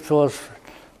 Egypt was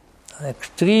an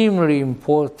extremely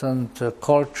important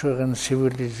culture and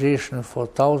civilization for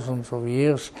thousands of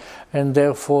years, and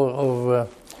therefore of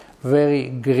very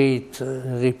great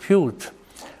repute.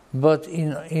 But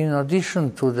in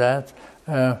addition to that,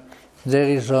 there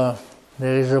is a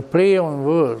play on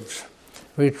words,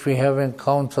 which we have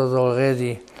encountered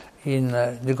already in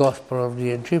the Gospel of the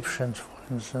Egyptians,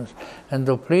 for instance. And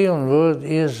the play on word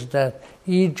is that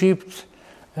Egypt,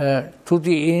 to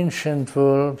the ancient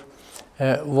world,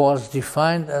 was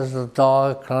defined as the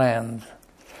dark land.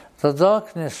 The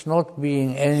darkness not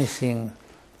being anything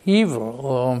evil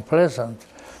or unpleasant,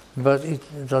 but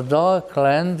the dark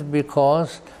land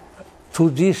because to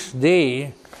this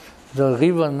day the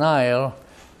river Nile,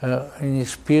 in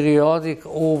its periodic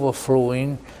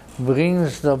overflowing,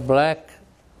 brings the black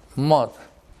mud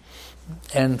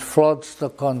and floods the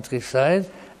countryside,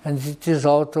 and it is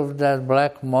out of that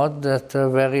black mud that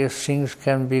various things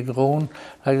can be grown,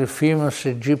 like the famous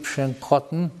Egyptian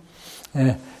cotton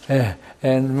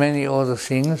and many other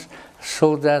things.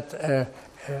 So that,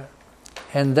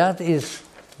 and that is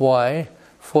why,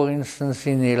 for instance,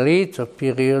 in a later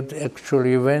period,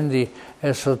 actually when the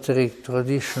esoteric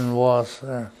tradition was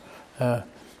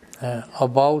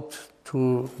about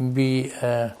to be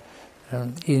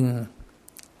in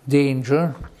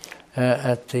danger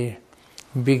at the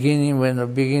beginning,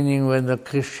 when the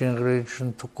Christian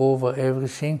religion took over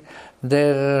everything,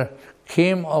 there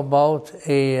came about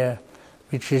a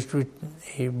which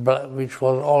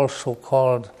was also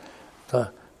called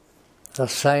the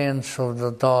science of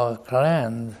the dark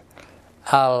land,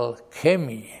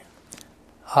 alchemy.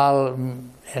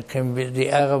 It can be the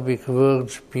Arabic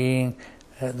words being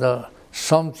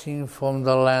something from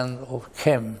the land of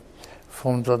Chem,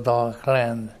 from the dark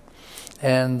land.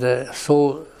 And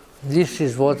so this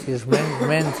is what is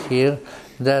meant here,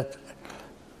 that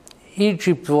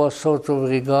Egypt was sort of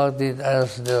regarded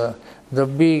as the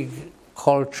big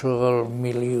cultural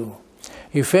milieu.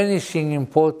 If anything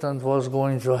important was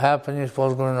going to happen, it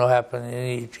was going to happen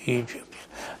in Egypt,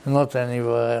 not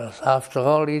anywhere else. After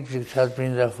all, Egypt has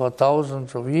been there for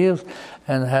thousands of years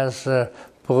and has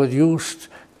produced,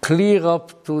 clear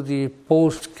up to the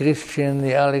post-Christian,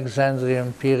 the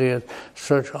Alexandrian period,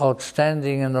 such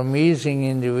outstanding and amazing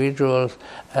individuals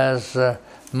as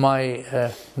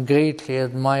my greatly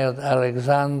admired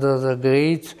Alexander the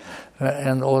Great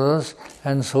and others.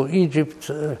 And so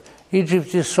Egypt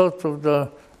is sort of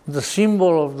the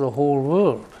symbol of the whole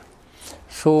world.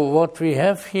 So what we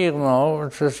have here now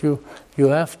is you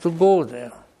have to go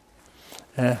there.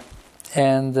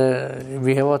 And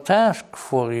we have a task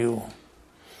for you.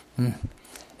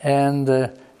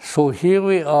 And so here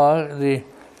we are, the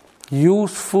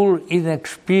youthful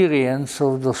inexperience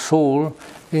of the soul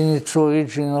in its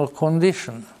original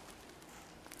condition.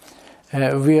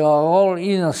 We are all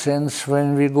innocents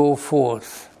when we go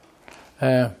forth.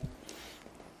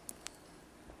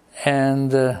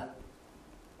 And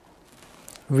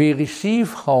we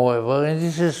receive, however, and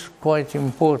this is quite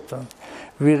important,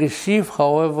 we receive,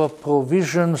 however,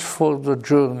 provisions for the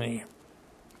journey.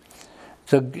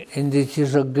 And it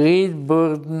is a great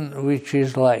burden which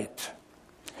is light.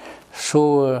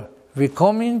 So we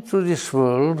come into this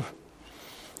world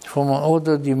from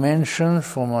another dimension,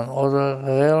 from another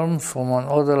realm, from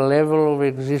another level of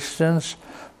existence,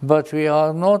 but we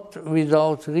are not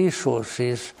without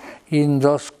resources in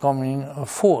thus coming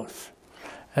forth.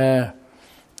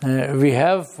 We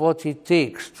have what it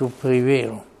takes to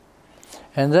prevail.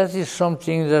 And that is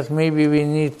something that maybe we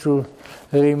need to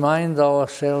remind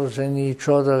ourselves and each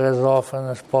other as often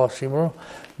as possible,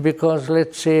 because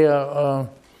let's say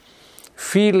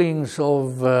feelings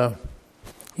of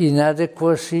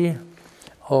inadequacy,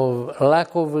 of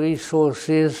lack of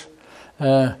resources,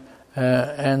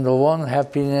 and of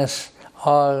unhappiness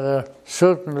are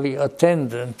certainly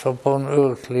attendant upon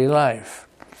earthly life.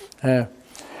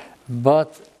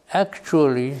 But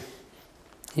actually,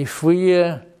 if we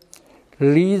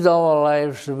lead our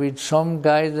lives with some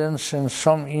guidance and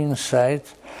some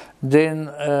insight, then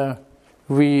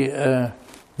we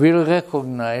will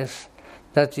recognize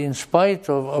that in spite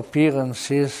of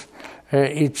appearances,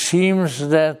 it seems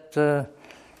that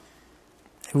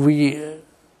we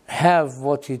have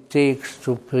what it takes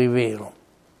to prevail.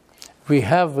 We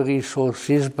have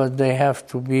resources, but they have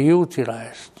to be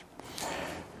utilized.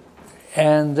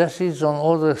 And that is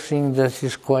another thing that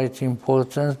is quite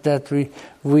important, that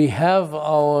we have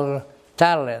our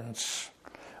talents,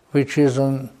 which is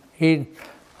an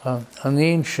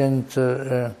ancient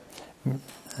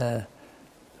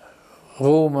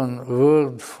Roman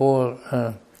word for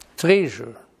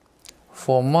treasure,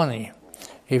 for money.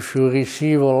 If you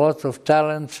receive a lot of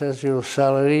talents as your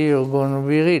salary, you're going to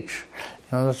be rich.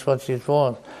 That's what it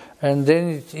was. And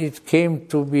then it came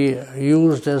to be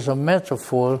used as a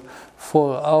metaphor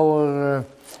for our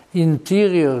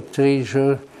interior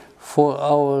treasure, for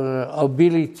our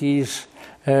abilities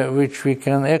which we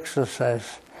can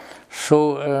exercise.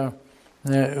 So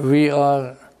we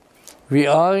are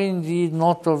indeed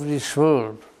not of this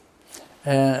world,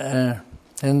 and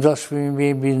thus we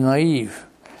may be naive.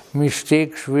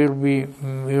 Mistakes will be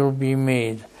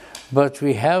made, but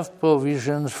we have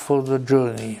provisions for the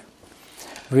journey.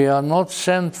 We are not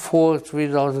sent forth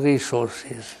without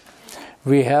resources.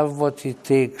 We have what it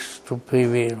takes to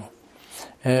prevail.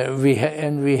 We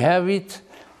have it,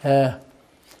 and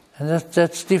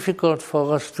that's difficult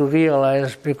for us to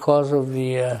realize because of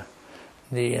I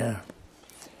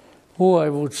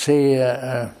would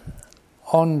say,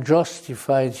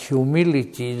 unjustified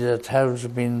humility that has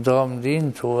been drummed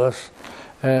into us,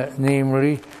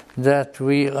 namely that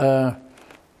we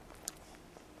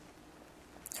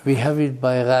have it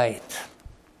by right.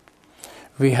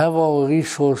 We have our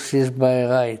resources by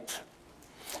right,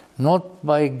 not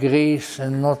by grace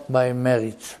and not by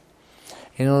merit.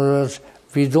 In other words,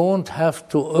 we don't have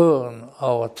to earn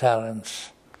our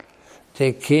talents.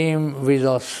 They came with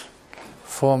us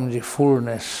from the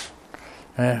fullness.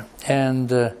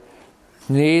 And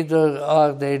neither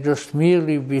are they just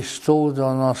merely bestowed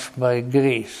on us by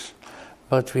grace,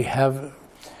 but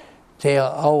they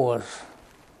are ours.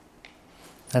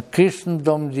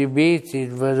 Christendom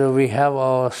debated whether we have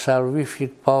our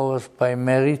salvific powers by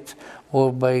merit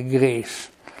or by grace.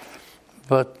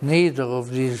 But neither of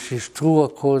these is true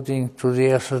according to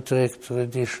the esoteric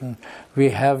tradition. We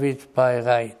have it by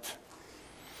right.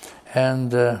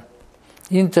 And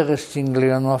interestingly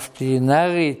enough, the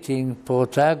narrating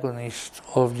protagonist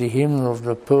of the Hymn of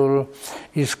the Pearl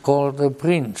is called a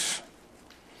prince.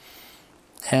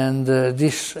 And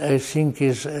this, I think,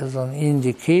 is as an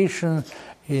indication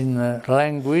in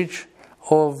language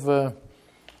of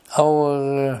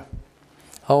our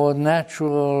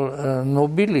natural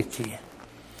nobility.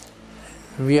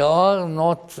 We are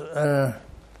not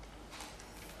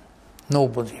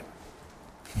nobody,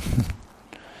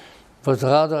 but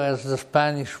rather, as the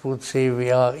Spanish would say, we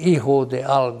are hijo de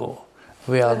algo.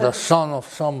 We are the son of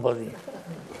somebody.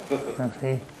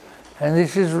 And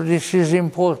this is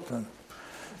important.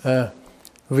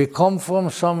 We come from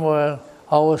somewhere.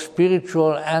 Our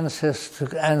spiritual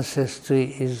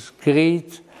ancestry is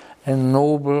great and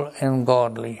noble and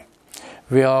godly.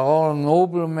 We are all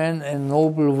noble men and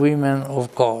noble women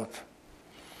of God,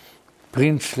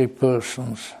 princely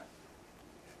persons.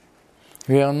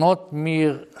 We are not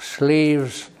mere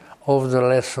slaves of the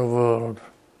lesser world.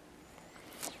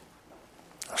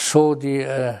 So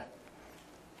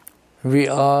we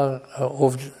are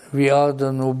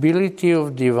the nobility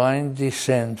of divine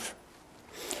descent.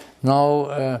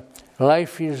 Now,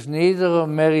 life is neither a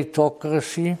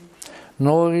meritocracy,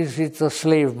 nor is it a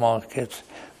slave market,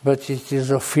 but it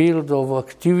is a field of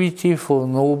activity for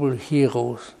noble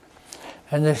heroes.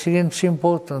 And I think it's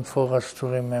important for us to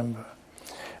remember.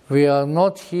 We are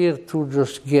not here to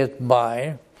just get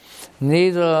by,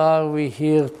 neither are we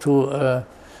here to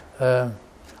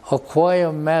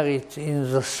acquire merit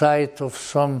in the sight of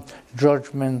some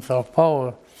judgmental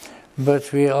power,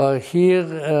 but we are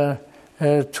here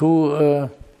to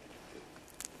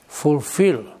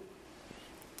fulfill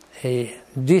a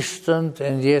distant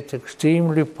and yet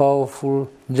extremely powerful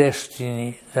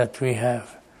destiny that we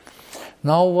have.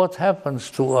 Now, what happens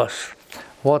to us?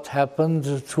 What happened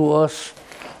to us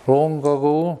long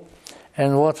ago,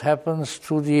 and what happens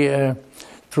to the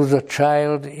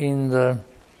child in the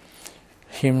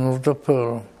Hymn of the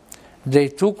Pearl? They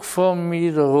took from me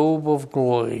the robe of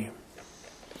glory.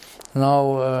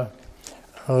 Now,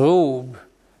 robe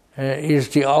is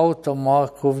the outer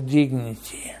mark of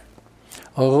dignity.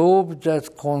 A robe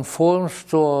that conforms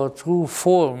to our true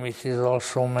form, it is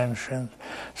also mentioned.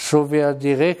 So we are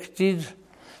directed,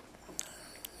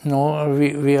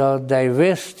 we are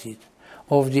divested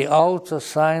of the outer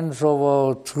signs of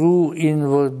our true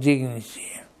inward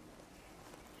dignity.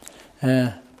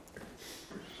 And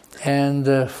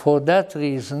for that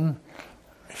reason,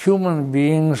 human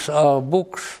beings are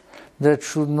books that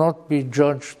should not be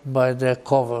judged by their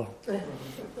cover.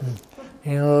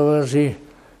 In other words,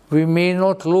 we may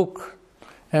not look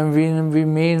and we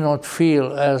may not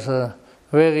feel as a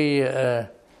very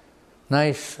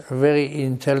nice, very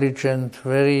intelligent,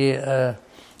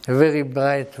 very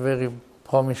bright, very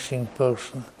promising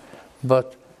person,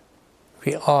 but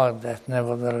we are that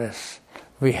nevertheless.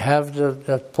 We have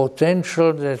that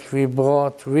potential that we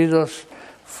brought with us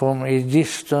from a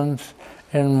distant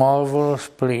and marvelous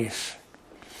place.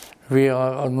 We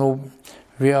are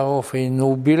of a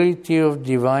nobility of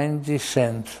divine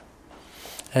descent.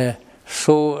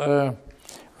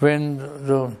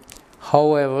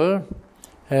 However,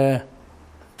 the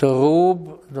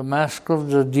robe, the mask of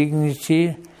the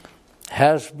dignity,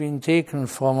 has been taken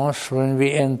from us when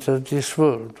we entered this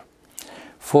world.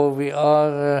 For we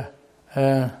are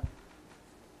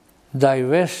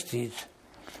divested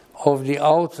of the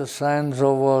outer signs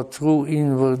of our true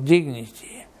inward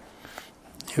dignity.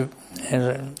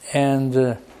 And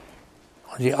the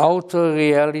outer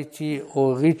reality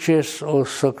or riches or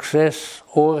success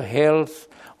or health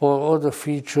or other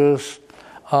features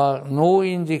are no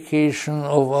indication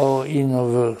of our inner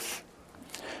worth.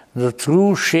 The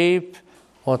true shape,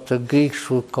 what the Greeks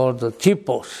would call the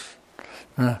typos,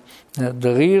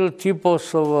 the real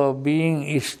typos of our being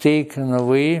is taken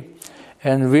away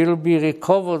and will be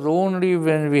recovered only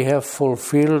when we have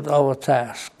fulfilled our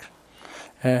task.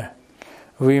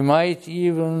 We might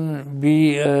even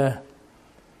be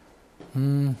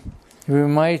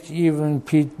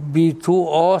be too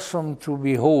awesome to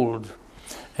behold,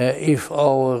 if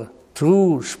our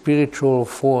true spiritual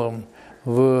form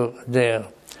were there.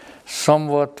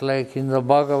 Somewhat like in the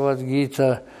Bhagavad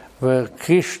Gita, where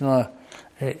Krishna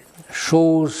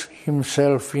shows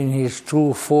himself in his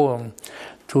true form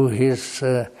to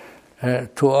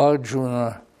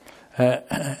Arjuna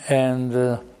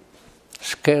and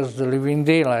scares the living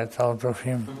daylight out of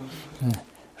him.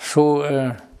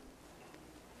 So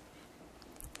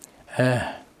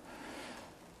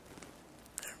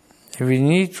we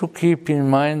need to keep in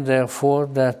mind, therefore,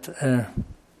 that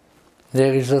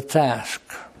there is a task.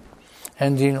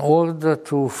 And in order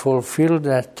to fulfill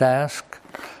that task,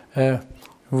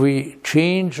 we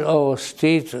change our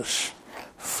status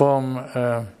from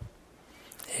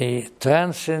a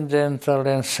transcendental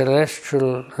and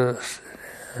celestial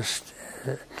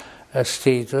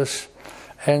status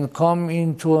and come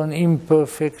into an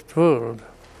imperfect world.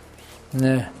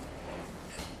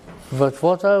 But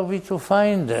what are we to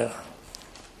find there?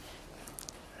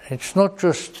 It's not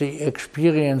just the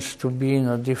experience to be in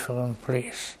a different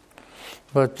place.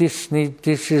 But this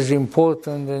is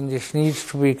important, and this needs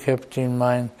to be kept in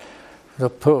mind, the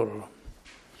pearl.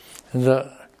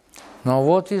 Now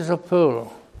what is a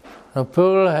pearl? A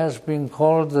pearl has been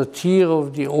called the tear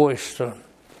of the oyster.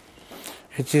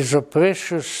 It is a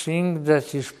precious thing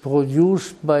that is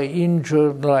produced by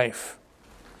injured life.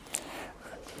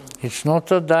 It's not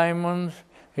a diamond,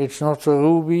 it's not a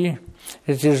ruby,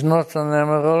 it is not an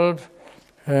emerald,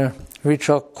 which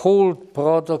are cold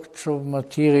products of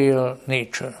material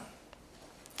nature,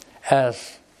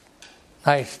 as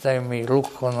nice they may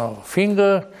look on our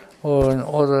finger or in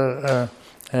other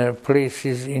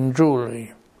places in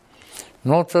jewelry.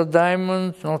 Not a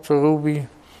diamond, not a ruby,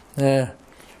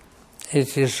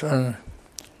 it is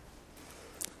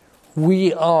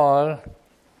we are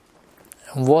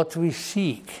what we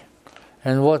seek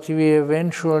and what we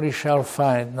eventually shall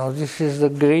find. Now this is the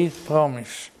great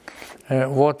promise.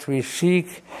 What we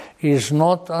seek is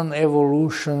not an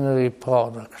evolutionary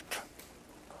product,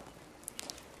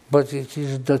 but it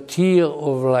is the tear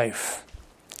of life,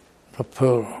 the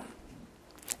pearl.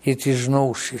 It is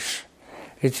gnosis.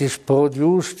 It is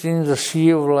produced in the sea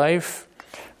of life,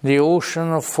 the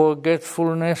ocean of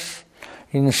forgetfulness,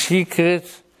 in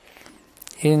secret,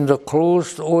 in the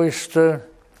closed oyster,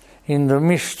 in the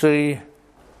mystery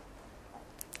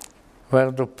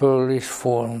where the pearl is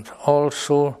formed.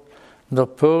 Also, the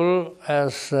pearl,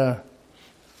 as the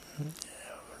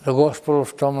Gospel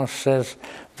of Thomas says,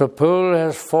 the pearl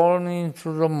has fallen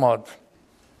into the mud,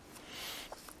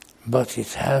 but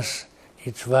it has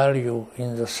its value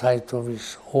in the sight of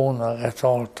its owner at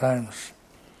all times.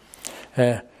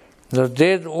 The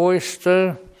dead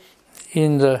oyster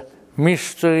in the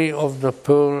mystery of the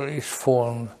pearl is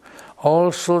formed.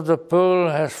 Also the pearl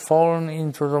has fallen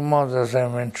into the mud, as I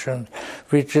mentioned,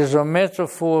 which is a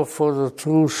metaphor for the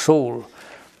true soul,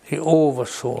 the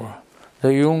oversoul, the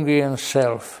Jungian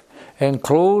self,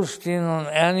 enclosed in an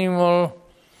animal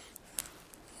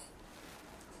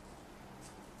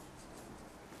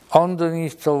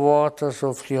underneath the waters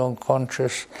of the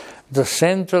unconscious. The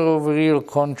center of real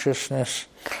consciousness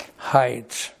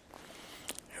hides.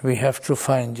 We have to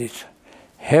find it.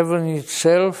 Heaven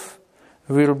itself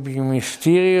will be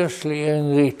mysteriously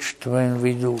enriched when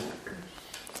we do.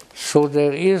 So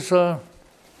there is a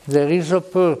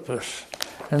purpose,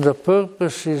 and the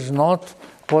purpose is not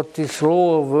what this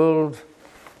lower world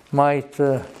might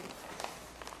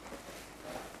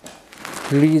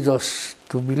lead us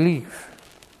to believe.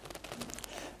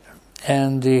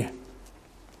 And it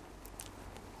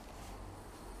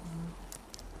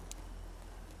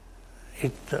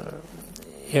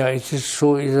is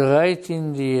so. It's right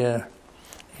in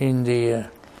the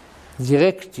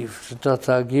directives that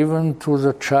are given to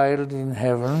the child in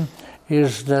heaven,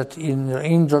 is that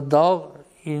in the dark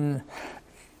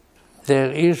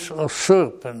there is a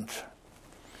serpent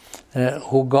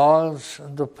who guards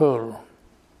the pearl,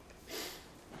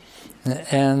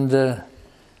 and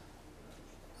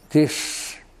it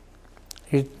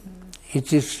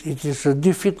is a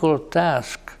difficult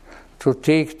task to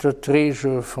take the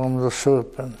treasure from the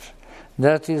serpent.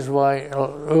 That is why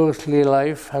earthly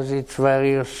life has its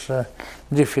various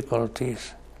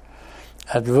difficulties.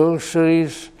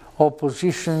 Adversaries,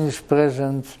 opposition is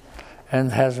present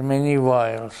and has many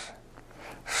wiles.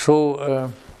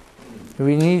 So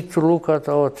we need to look at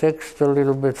our text a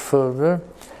little bit further.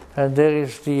 There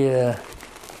is the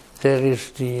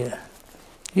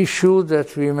issue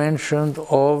that we mentioned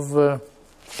of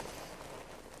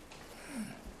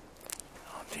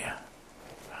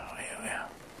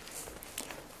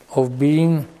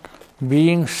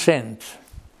being sent,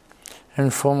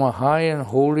 and from a high and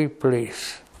holy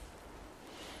place.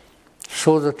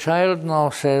 So the child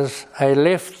now says, I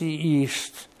left the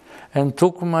east and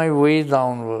took my way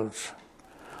downwards,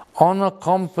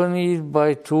 accompanied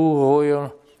by two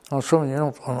royal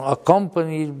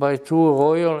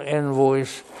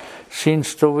envoys,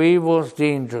 since the way was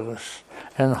dangerous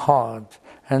and hard,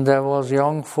 and I was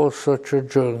young for such a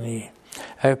journey.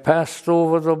 I passed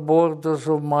over the borders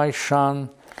of my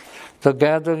Shan, the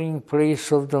gathering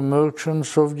place of the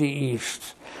merchants of the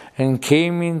east, and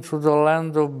came into the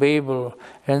land of Babel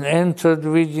and entered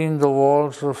within the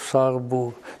walls of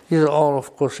Sarburg. These are all,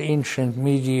 of course, ancient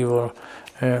medieval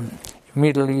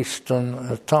Middle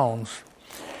Eastern towns.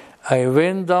 I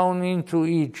went down into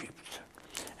Egypt,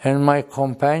 and my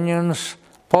companions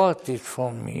parted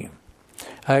from me.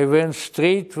 I went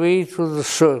straightway to the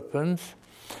serpent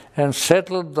and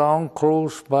settled down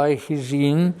close by his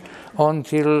inn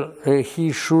until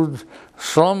he should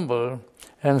slumber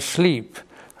and sleep,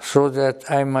 so that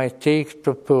I might take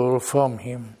the pearl from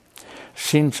him.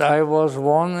 Since I was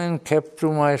one and kept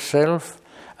to myself,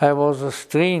 I was a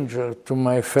stranger to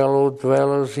my fellow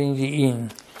dwellers in the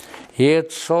inn.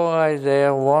 Yet saw I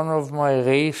there one of my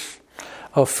race,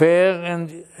 a fair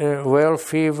and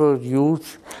well-favored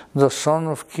youth, the son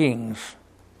of kings.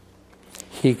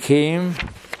 He came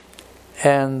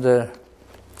and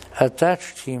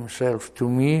attached himself to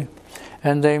me,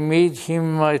 and I made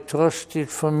him my trusted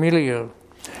familiar,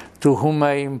 to whom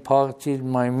I imparted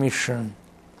my mission.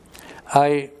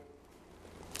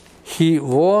 He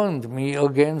warned me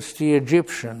against the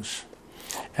Egyptians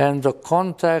and the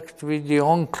contact with the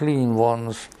unclean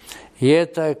ones,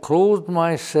 yet I clothed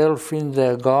myself in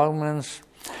their garments,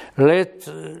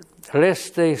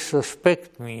 lest they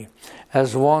suspect me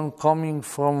as one coming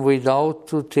from without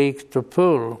to take the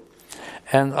pearl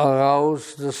and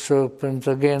arouse the serpent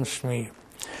against me.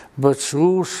 But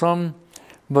through some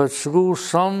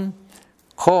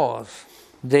cause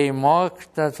they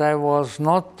marked that I was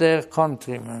not their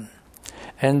countryman,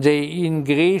 and they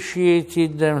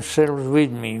ingratiated themselves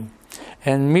with me,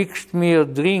 and mixed me a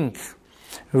drink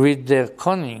with their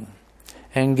cunning,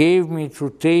 and gave me to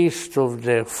taste of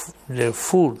their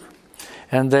food.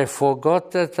 And I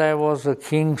forgot that I was a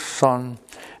king's son,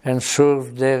 and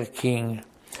served their king.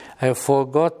 I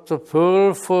forgot the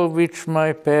pearl for which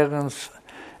my parents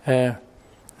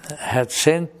had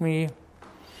sent me.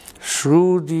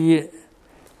 Through the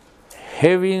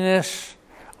heaviness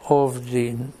of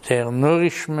their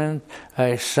nourishment,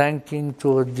 I sank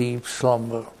into a deep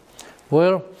slumber.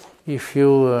 Well, if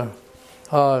you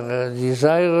are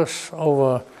desirous of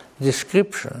a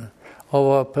description of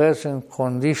our present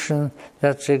condition,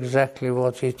 that's exactly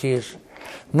what it is.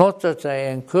 Not that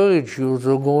I encourage you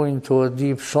to go into a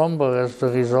deep slumber as the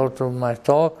result of my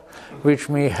talk, which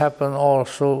may happen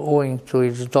also owing to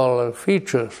its duller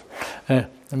features.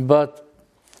 But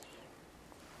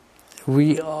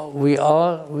we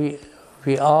are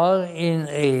in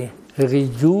a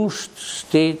reduced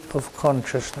state of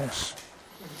consciousness.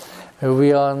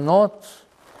 We are not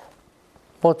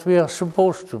what we are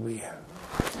supposed to be.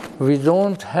 We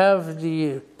don't have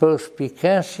the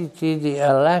perspicacity, the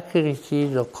alacrity,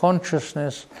 the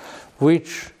consciousness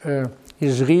which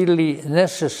is really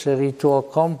necessary to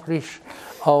accomplish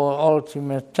our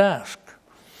ultimate task.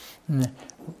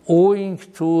 Owing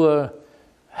to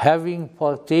having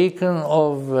partaken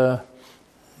of the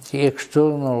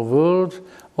external world,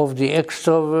 of the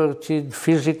extroverted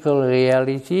physical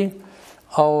reality,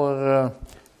 our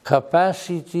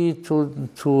capacity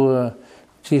to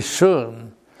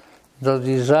discern the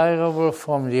desirable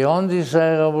from the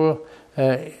undesirable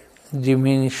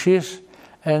diminishes,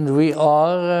 and we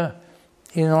are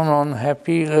in an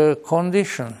unhappy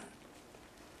condition.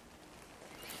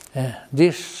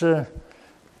 This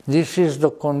is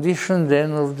the condition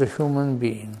then of the human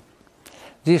being.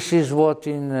 This is what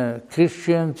in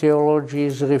Christian theology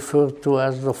is referred to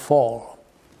as the fall,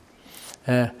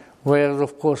 where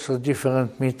of course a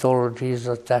different mythology is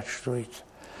attached to it.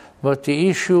 But the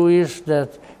issue is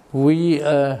that we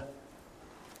are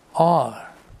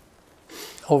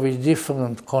of a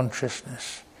different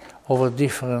consciousness, of a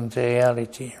different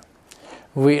reality.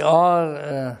 We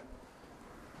are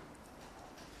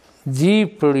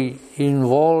deeply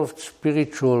involved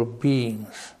spiritual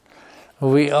beings.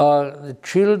 We are the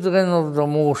children of the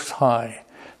Most High.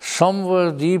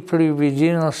 Somewhere deeply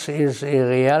within us is a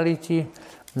reality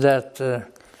that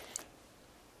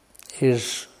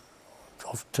is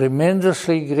of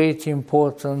tremendously great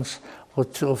importance,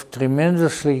 of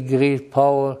tremendously great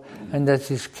power, and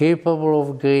that is capable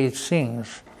of great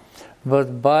things.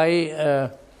 But by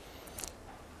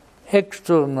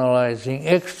externalizing,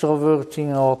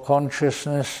 extroverting our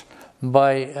consciousness,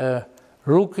 by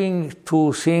looking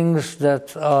to things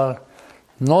that are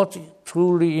not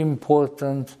truly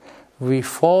important, we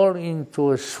fall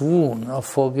into a swoon of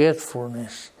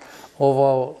forgetfulness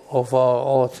of our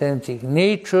authentic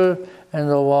nature and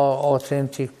of our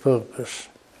authentic purpose.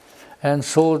 And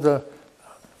so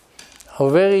a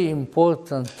very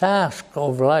important task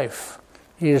of life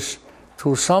is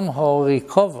to somehow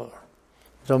recover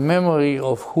the memory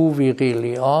of who we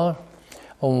really are,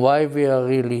 and why we are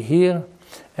really here,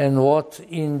 and what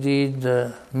indeed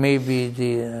may be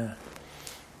the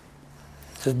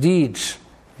deeds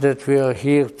that we are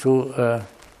here to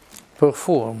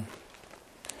perform.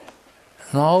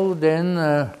 Now then,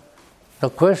 the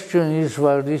question is,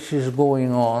 while this is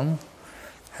going on,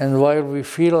 and while we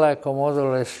feel like a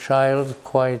motherless child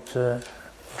quite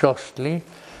justly,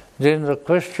 then the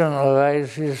question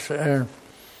arises,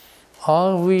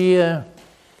 are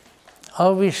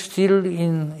we still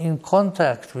in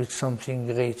contact with something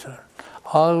greater?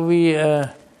 Are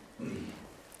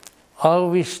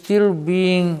we still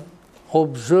being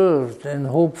observed and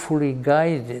hopefully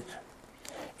guided?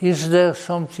 Is there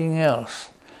something else?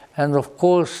 And of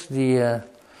course, the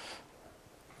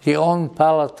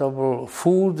unpalatable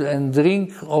food and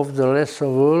drink of the lesser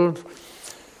world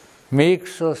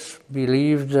makes us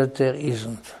believe that there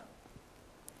isn't.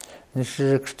 This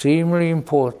is extremely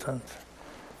important.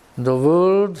 The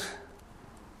world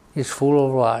is full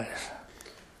of lies.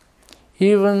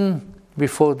 Even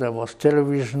before there was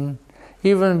television,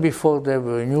 even before there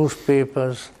were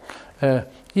newspapers,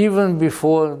 even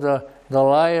before the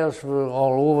liars were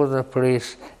all over the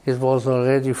place, it was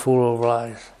already full of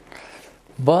lies.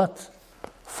 But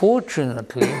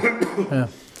fortunately,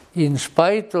 in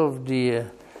spite of the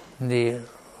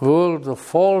world of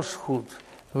falsehood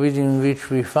within which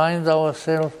we find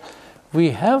ourselves,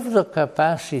 we have the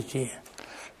capacity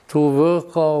to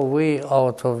work our way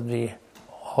out of the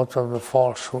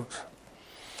falsehood.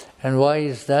 And why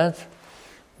is that?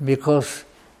 Because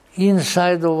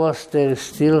inside of us there is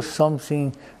still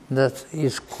something that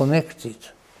is connected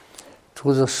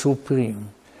to the supreme,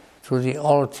 to the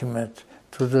ultimate,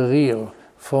 to the real,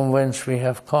 from whence we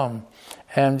have come.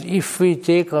 And if we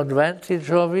take advantage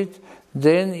of it,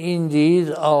 then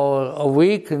indeed our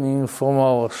awakening from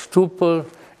our stupor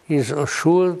is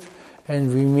assured,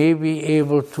 and we may be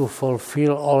able to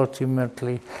fulfill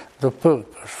ultimately the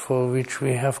purpose for which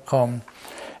we have come.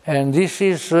 And this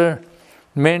is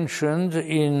mentioned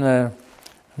in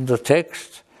the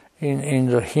text, in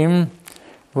the hymn,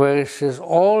 where it says,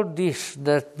 "All this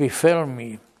that befell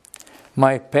me,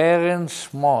 my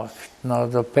parents marked." Now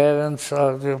the parents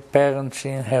are the parents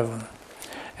in heaven.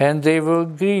 "And they were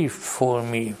grieved for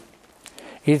me.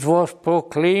 It was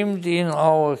proclaimed in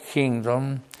our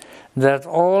kingdom that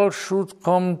all should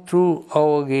come to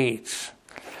our gates.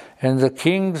 And the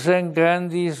kings and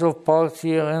grandees of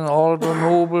Parthia and all the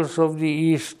nobles of the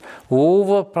east wove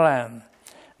a plan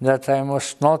that I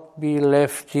must not be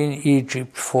left in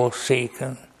Egypt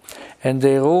forsaken. And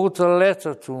they wrote a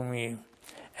letter to me,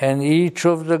 and each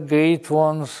of the great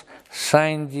ones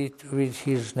signed it with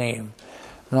his name."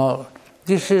 Now,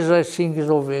 this is, I think,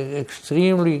 of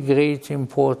extremely great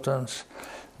importance,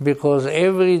 because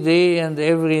every day and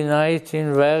every night,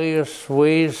 in various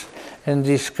ways and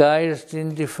disguised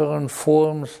in different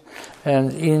forms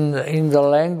and in the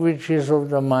languages of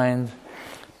the mind,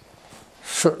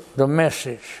 so the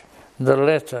message, the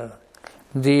letter,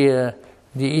 the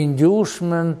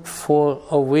inducement for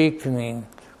awakening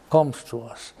comes to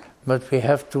us. But we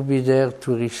have to be there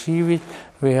to receive it.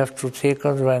 We have to take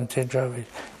advantage of it.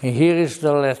 And here is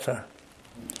the letter.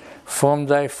 "From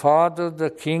thy father, the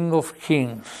King of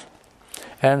Kings,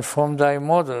 and from thy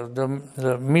mother,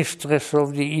 the mistress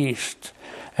of the East,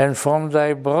 and from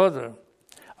thy brother,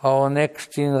 our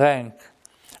next in rank,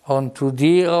 unto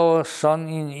thee, our son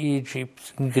in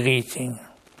Egypt, greeting."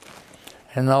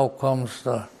 And now comes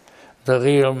the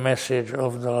real message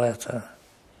of the letter.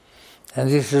 And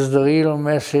this is the real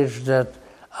message that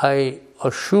I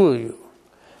assure you,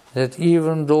 that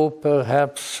even though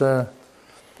perhaps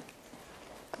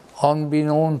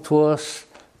unbeknown to us,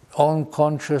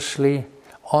 unconsciously,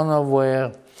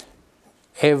 unaware,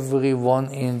 everyone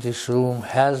in this room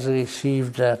has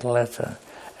received that letter.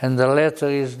 And the letter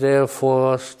is there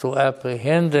for us to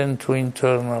apprehend and to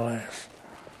internalize.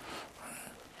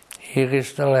 Here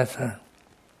is the letter.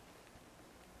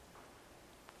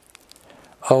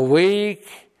 "Awake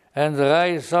and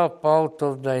rise up out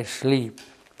of thy sleep,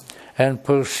 and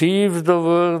perceive the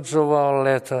words of our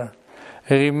letter.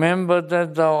 Remember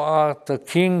that thou art the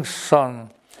king's son.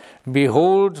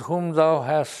 Behold whom thou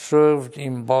hast served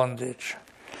in bondage.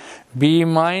 Be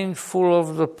mindful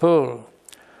of the pearl,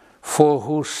 for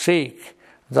whose sake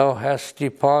thou hast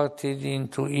departed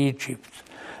into Egypt.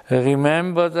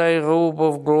 Remember thy robe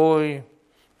of glory.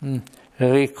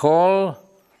 Recall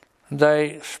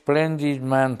thy splendid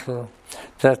mantle,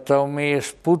 that thou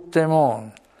mayest put them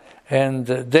on, and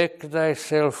deck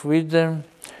thyself with them,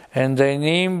 and thy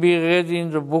name be read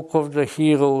in the book of the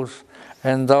heroes,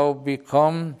 and thou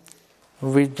become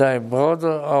with thy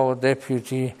brother our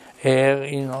deputy, heir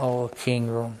in our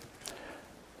kingdom.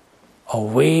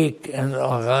 Awake and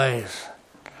arise.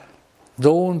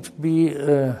 Don't be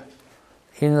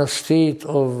in a state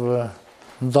of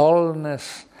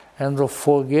dullness and of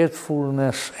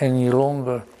forgetfulness any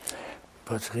longer,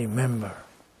 but remember.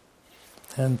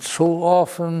 And so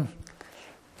often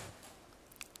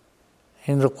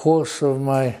in the course of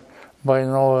my by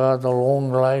now rather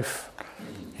long life,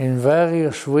 in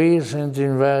various ways and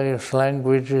in various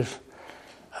languages,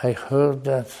 I heard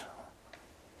that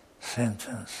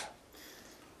sentence.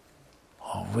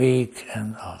 Awake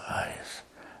and arise.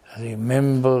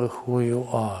 Remember who you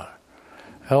are.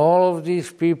 And all of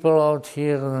these people out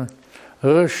here,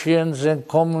 Russians and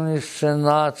communists and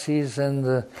Nazis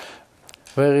and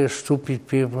various stupid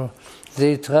people,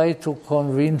 they try to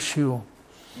convince you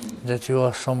that you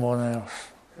are someone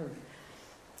else.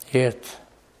 Yet,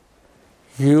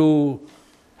 you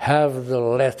have the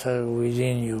letter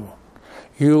within you.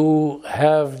 You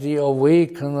have the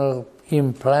awakener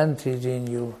implanted in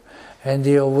you. And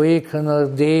the awakener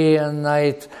day and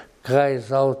night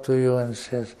cries out to you and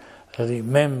says,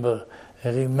 remember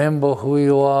who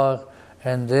you are,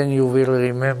 and then you will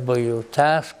remember your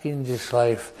task in this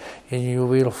life, and you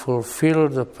will fulfill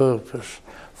the purpose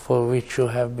for which you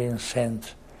have been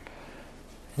sent.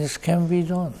 This can be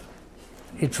done.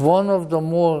 It's one of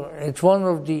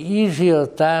the easier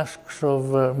tasks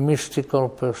of mystical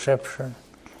perception,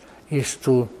 is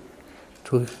the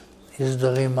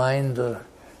reminder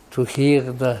to hear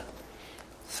the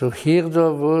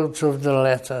words of the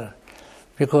letter,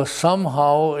 because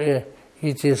somehow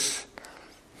it is.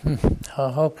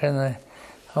 How can I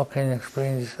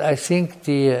explain this? I think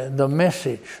the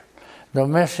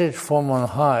message from on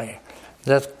high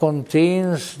that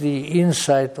contains the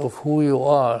insight of who you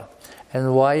are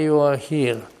and why you are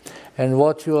here and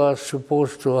what you are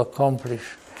supposed to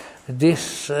accomplish.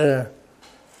 This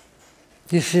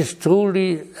is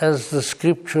truly, as the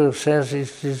scripture says,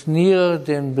 it is nearer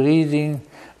than breathing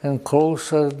and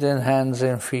closer than hands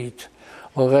and feet.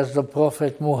 Or as the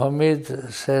Prophet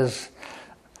Muhammad says,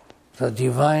 the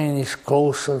divine is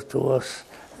closer to us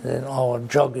than our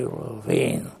jugular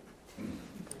vein.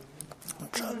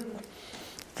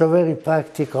 It's a very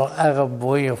practical Arab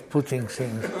way of putting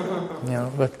things,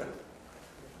 but.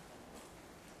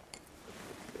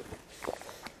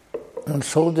 And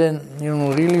so then,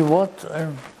 really what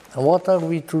are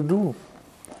we to do?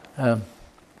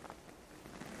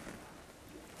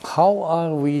 How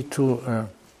are we to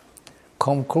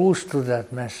come close to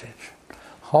that message?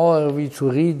 How are we to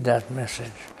read that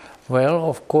message? Well,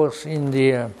 of course, I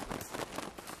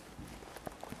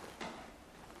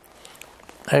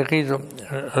read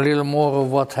a little more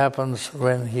of what happens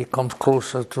when he comes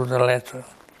closer to the letter.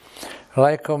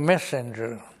 Like a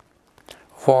messenger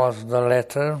was the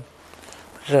letter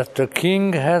that the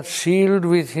king had sealed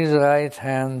with his right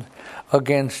hand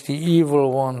against the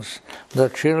evil ones, the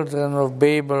children of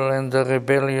Babel and the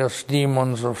rebellious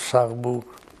demons of Sarbuk.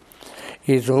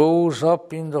 It rose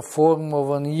up in the form of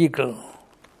an eagle.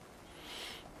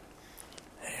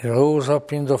 It rose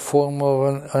up in the form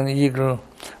of an eagle,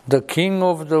 the king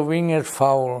of the winged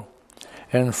fowl,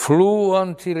 and flew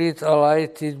until it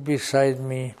alighted beside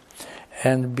me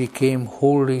and became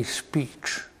holy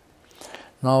speech.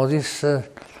 Now this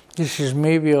is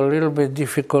maybe a little bit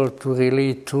difficult to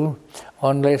relate to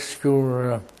unless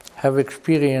you have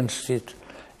experienced it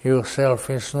yourself.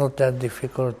 It's not that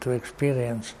difficult to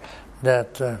experience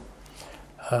that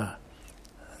the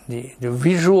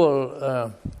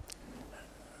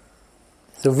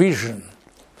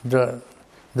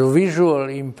visual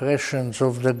impressions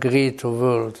of the great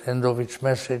world and of its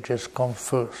messages come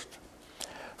first.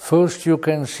 First you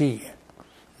can see,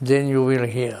 then you will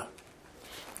hear.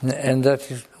 And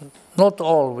that is not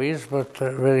always, but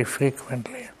very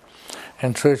frequently.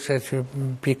 And so it says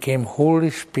it became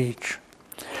holy speech.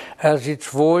 At its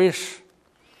voice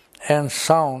and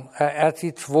sound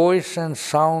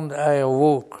I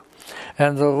awoke,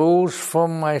 and arose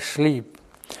from my sleep,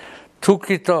 took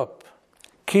it up,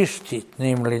 kissed it,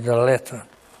 namely the letter,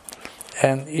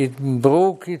 and it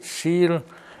broke its seal,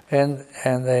 and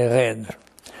I read.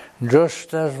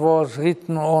 Just as was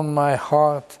written on my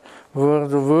heart were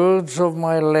the words of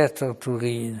my letter to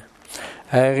read.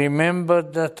 I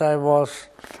remembered that I was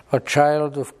a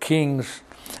child of kings,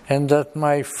 and that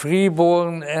my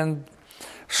freeborn and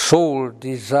soul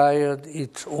desired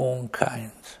its own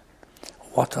kind.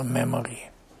 What a memory.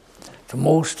 The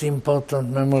most important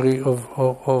memory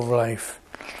of life.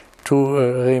 To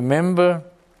remember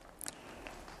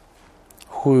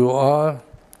who you are,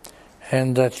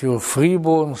 and that your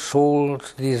freeborn soul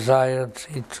desires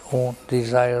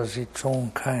its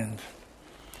own kind.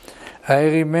 I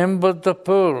remembered the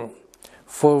pearl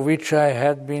for which I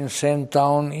had been sent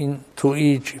down into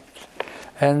Egypt,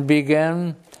 and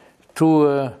began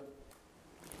to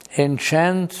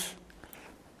enchant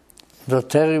the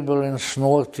terrible and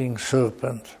snorting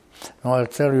serpent. Now I'll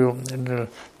tell you a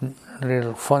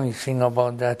little funny thing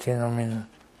about that in a minute.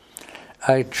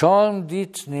 I charmed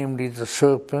it, namely the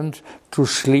serpent, to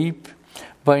sleep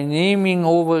by naming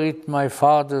over it my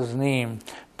father's name,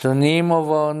 the name of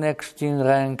our next in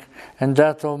rank, and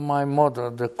that of my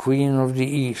mother, the Queen of the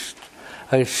East.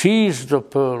 I seized the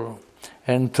pearl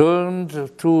and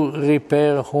turned to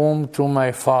repair home to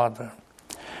my father.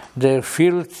 Their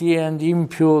filthy and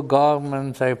impure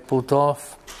garment I put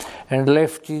off, and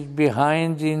left it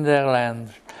behind in their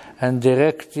land, and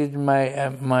directed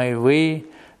my way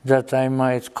that I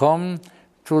might come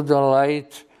to the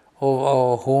light of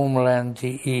our homeland,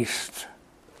 the East.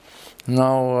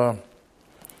 Now,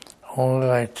 all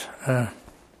right.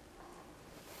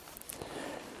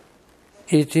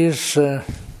 It is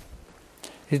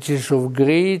of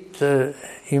great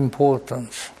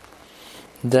importance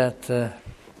that the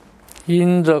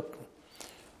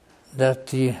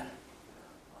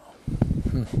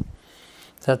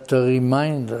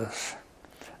reminders,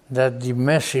 that the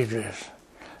messages,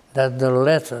 that the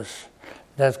letters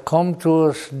that come to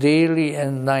us daily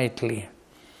and nightly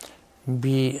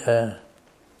be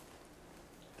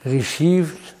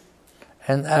received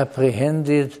and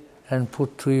apprehended and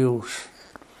put to use.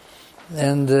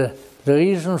 And the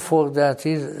reason for that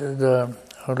is, the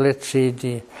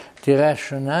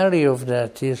rationality of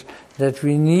that is that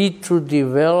we need to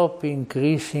develop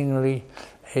increasingly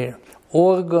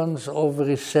organs of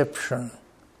reception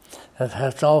that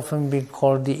has often been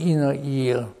called the inner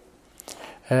ear.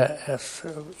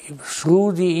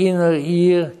 Through the inner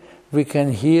ear we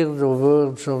can hear the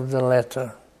words of the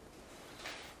letter.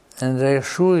 And I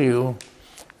assure you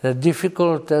that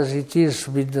difficult as it is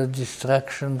with the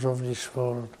distractions of this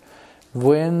world,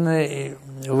 when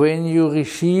you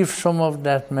receive some of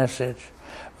that message,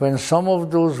 when some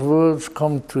of those words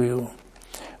come to you,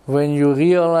 when you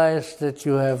realize that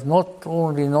you have not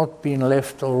only not been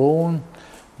left alone,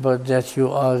 but that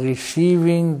you are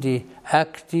receiving the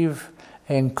active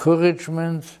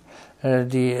encouragement,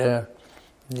 the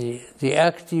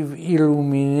active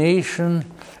illumination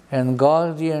and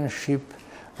guardianship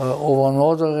of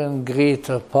another and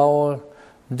greater power,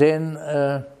 then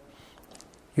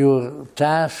your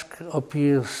task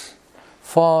appears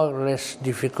far less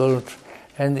difficult,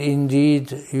 and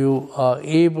indeed you are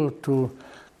able to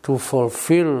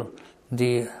fulfill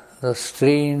the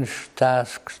strange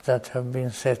tasks that have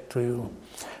been set to you.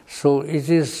 So it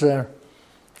is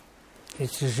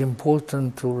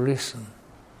important to listen.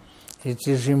 It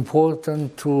is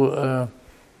important to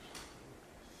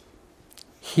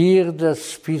hear the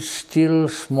still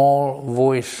small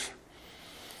voice.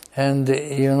 And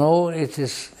it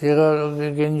is,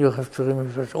 again you have to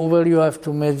remember, well, you have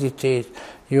to meditate,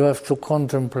 you have to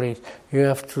contemplate, you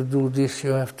have to do this,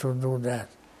 you have to do that.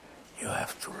 You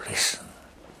have to listen.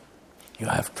 You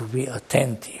have to be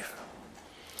attentive.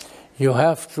 You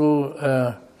have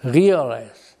to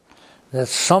realize that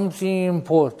something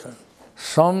important,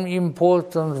 some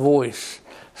important voice,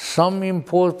 some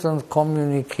important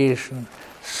communication,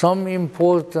 some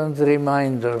important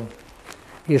reminder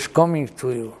is coming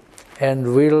to you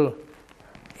and will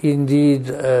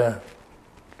indeed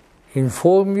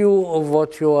inform you of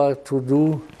what you are to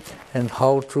do and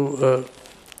how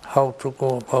to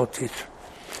go about it.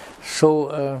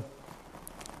 So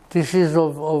this is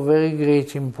of very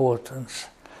great importance.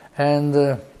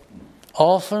 And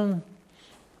often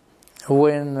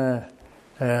when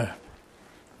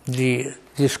the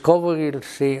discovery, let's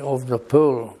say, of the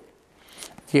pearl,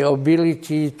 the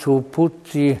ability to put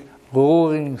the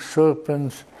roaring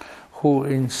serpent, who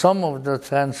in some of the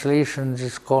translations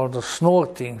is called the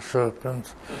snorting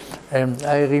serpent. And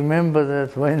I remember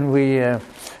that when we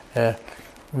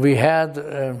had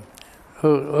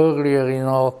earlier in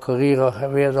our career,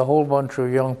 we had a whole bunch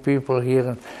of young people here,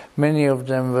 and many of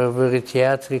them were very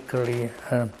theatrically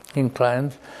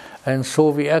inclined. And so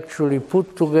we actually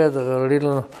put together a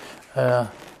little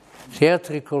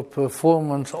theatrical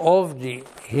performance of the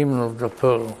Hymn of the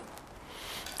Pearl.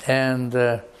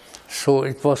 And so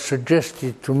it was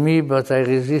suggested to me, but I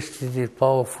resisted it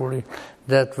powerfully,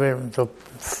 that when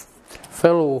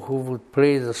fellow who would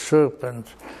play the serpent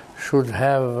should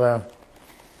have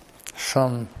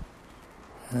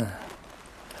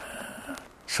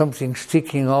something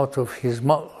sticking out of his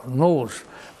nose,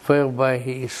 whereby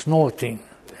he is snorting.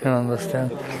 You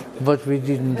understand? But we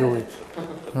didn't do it.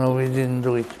 No, we didn't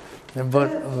do it.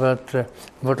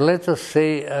 But let us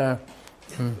say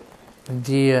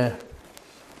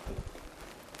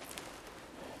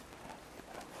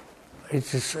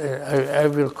it is. I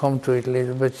will come to it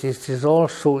later. But it is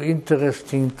also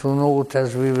interesting to note,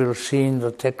 as we will see in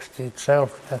the text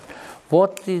itself, that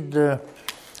what did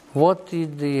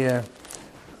the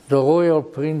royal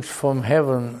prince from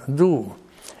heaven do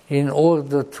in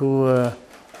order to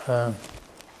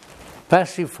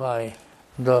pacify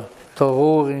the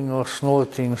roaring or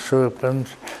snorting serpent?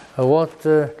 How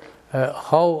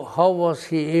was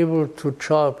he able to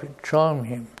charm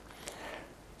him?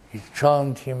 He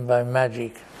charmed him by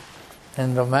magic.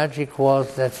 And the magic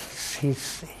was that he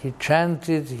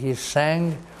chanted, he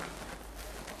sang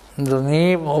the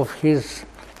name of his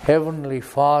heavenly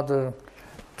Father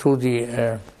to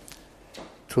the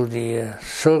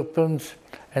serpent,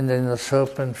 and then the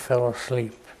serpent fell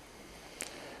asleep.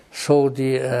 So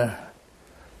the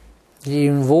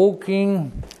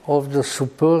invoking of the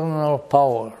supernal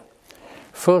power,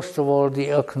 first of all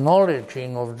the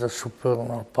acknowledging of the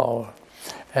supernal power,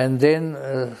 and then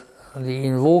the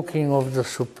invoking of the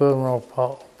supernal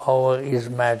power is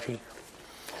magic.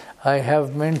 I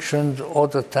have mentioned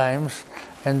other times,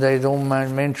 and I don't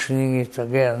mind mentioning it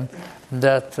again,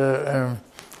 that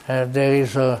there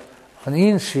is an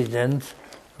incident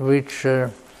which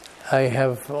I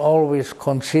have always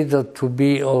considered to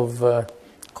be of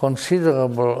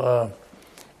considerable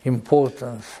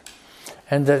importance.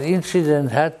 And that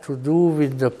incident had to do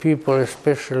with the people,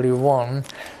 especially one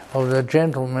of the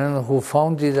gentlemen who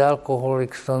founded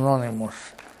Alcoholics Anonymous.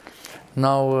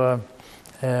 Now,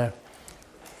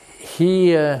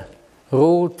 he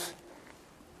wrote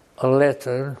a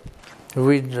letter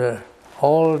with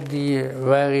all the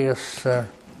various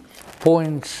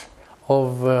points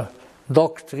of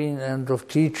doctrine and of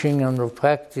teaching and of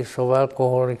practice of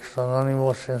Alcoholics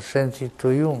Anonymous and sent it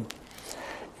to Jung.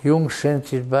 Jung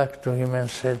sent it back to him and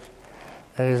said,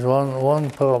 there is one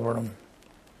problem.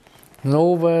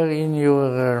 Nowhere in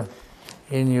your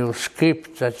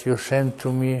script that you sent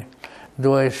to me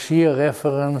do I see a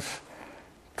reference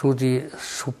to the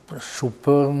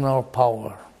supernal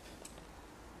power.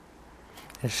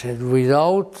 He said,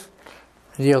 without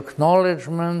the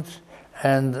acknowledgement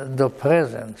and the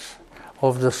presence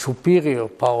of the superior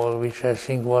power, which I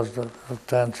think was the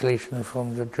translation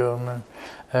from the German,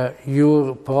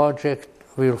 your project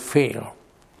will fail.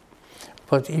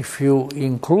 But if you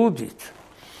include it,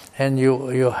 and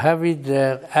you have it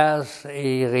there as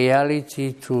a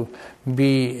reality to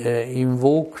be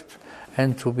invoked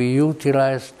and to be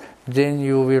utilized, then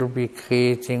you will be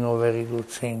creating a very good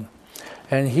thing.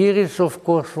 And here is, of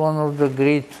course, one of the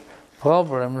great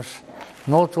problems,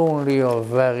 not only of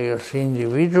various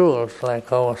individuals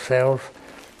like ourselves,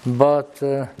 but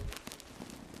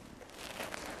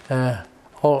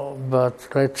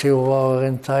let's say of our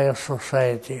entire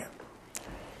society.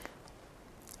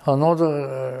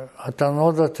 At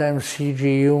another time,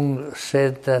 C.G. Jung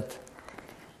said that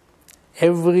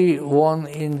everyone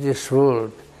in this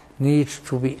world needs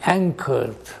to be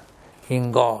anchored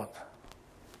in God.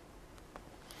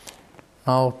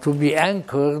 Now, to be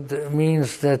anchored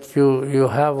means that you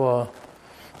have a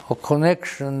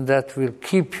connection that will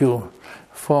keep you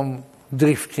from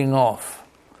drifting off.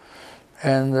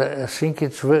 And I think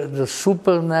it's the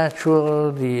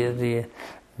supernatural, the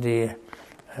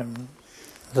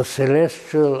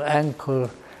celestial anchor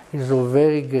is of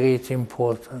very great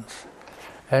importance.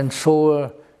 And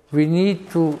so we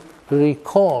need to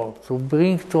recall, to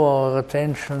bring to our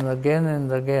attention again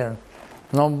and again,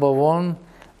 number one,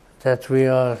 that we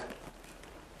are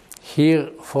here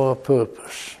for a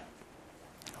purpose.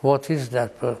 What is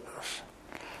that purpose?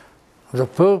 The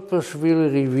purpose will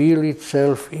reveal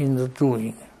itself in the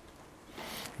doing.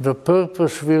 The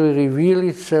purpose will reveal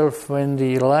itself when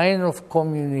the line of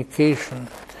communication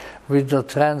with the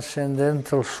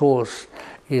transcendental source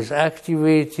is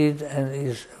activated and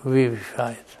is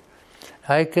vivified.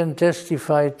 I can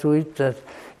testify to it that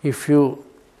if you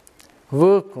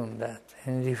work on that,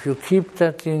 and if you keep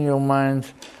that in your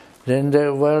mind, then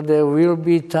there will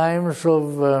be times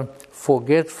of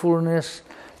forgetfulness,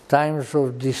 times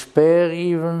of despair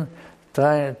even,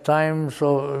 times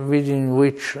within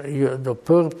which the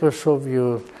purpose of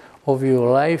your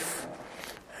life,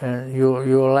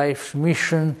 your life's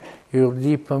mission, your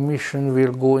deeper mission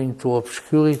will go into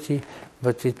obscurity,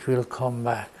 but it will come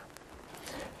back.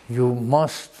 You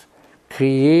must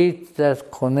create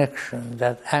that connection,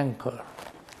 that anchor,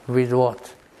 with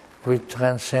what? With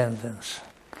transcendence,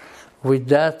 with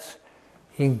that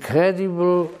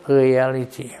incredible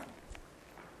reality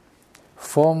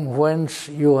from whence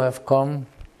you have come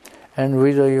and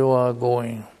whither you are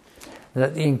going.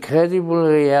 That incredible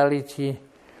reality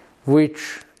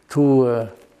which to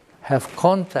have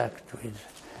contact with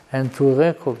and to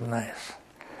recognize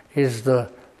is the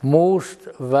most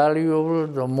valuable,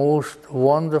 the most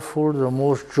wonderful, the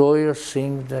most joyous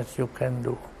thing that you can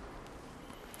do.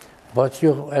 But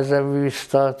you, as we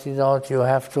started out, you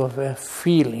have to have a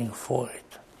feeling for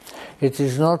it. It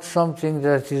is not something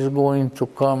that is going to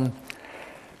come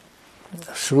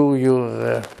through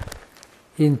your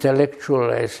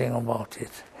intellectualizing about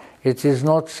it. It is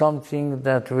not something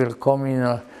that will come in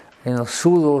a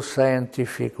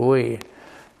pseudo-scientific way,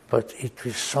 but it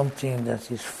is something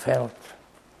that is felt.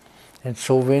 And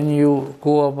so when you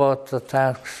go about the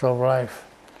tasks of life,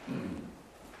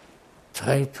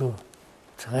 try to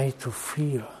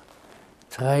feel,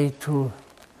 try to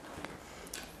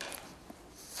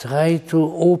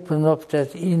open up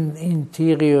that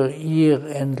interior ear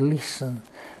and listen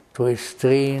to a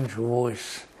strange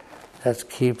voice that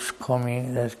keeps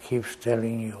coming, that keeps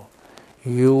telling you,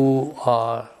 you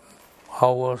are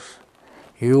ours,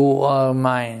 you are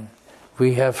mine,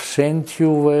 we have sent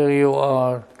you where you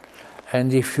are,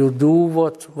 and if you do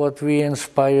what we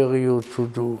inspire you to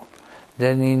do,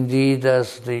 then indeed,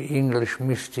 as the English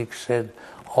mystic said,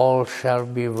 all shall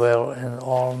be well and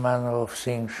all manner of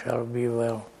things shall be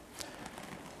well.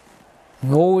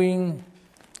 Knowing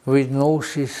with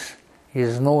gnosis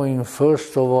is knowing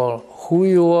first of all who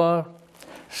you are,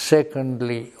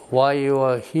 secondly why you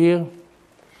are here,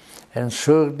 and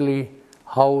thirdly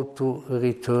how to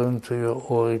return to your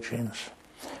origins.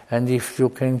 And if you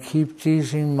can keep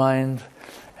these in mind,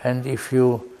 and if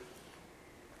you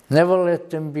never let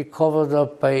them be covered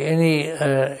up by any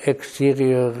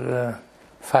exterior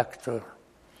factor,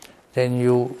 then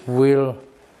you will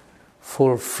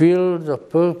fulfill the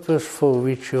purpose for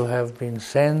which you have been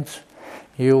sent.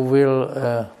 You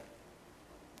will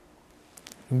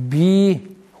be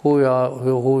who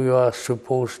you are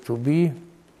supposed to be,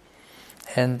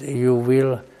 and you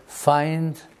will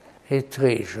find a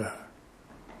treasure.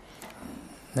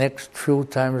 Next few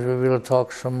times we will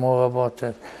talk some more about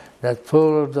that. That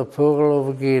pearl, the pearl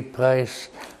of great price,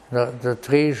 the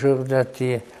treasure that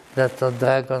the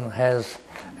dragon has,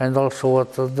 and also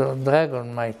what the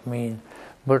dragon might mean.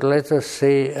 But let us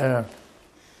say,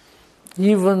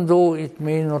 even though it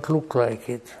may not look like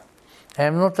it, I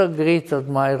am not a great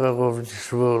admirer of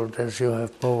this world, as you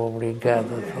have probably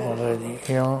gathered already.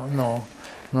 No,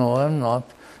 I'm not.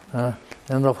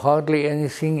 And of hardly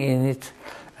anything in it.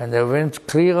 And I went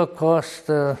clear across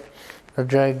the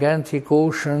gigantic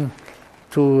ocean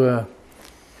to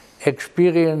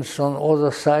experience on other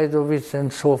side of it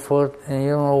and so forth. And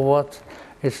you know what?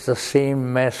 It's the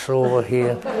same mess over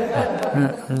here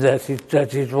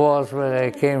that it was where I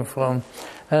came from.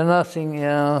 And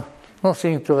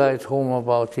nothing to write home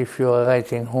about if you are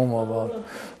writing home about.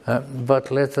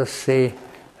 But let us say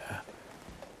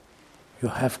you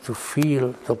have to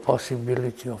feel the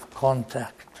possibility of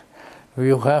contact.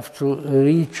 You have to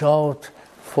reach out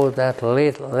for that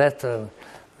letter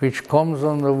which comes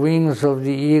on the wings of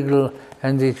the eagle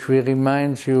and it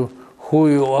reminds you who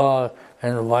you are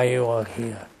and why you are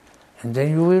here. And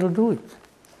then you will do it.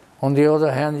 On the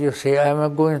other hand, you say, am I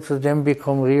going to then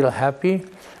become real happy?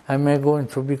 Am I going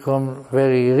to become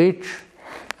very rich?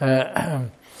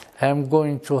 I'm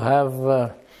going to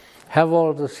have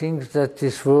all the things that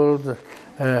this world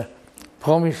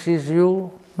promises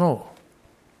you? No.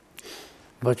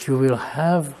 But you will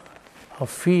have a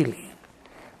feeling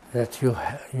that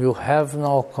you have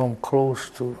now come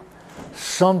close to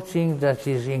something that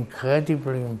is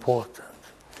incredibly important.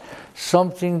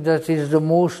 Something that is the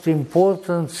most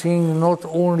important thing not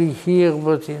only here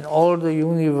but in all the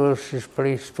universes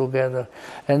placed together.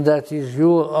 And that is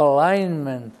your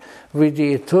alignment with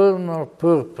the eternal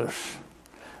purpose,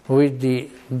 with the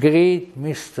great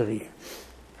mystery,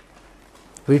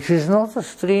 which is not a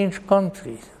strange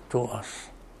country to us.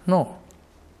 No.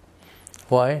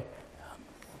 Why?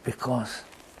 Because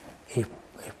a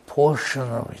portion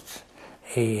of it,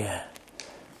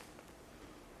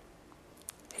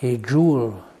 a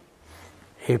jewel,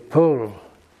 a pearl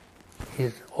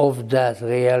of that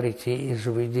reality is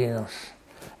within us.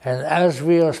 And as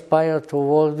we aspire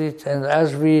toward it, and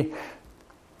as we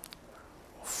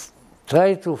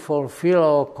try to fulfill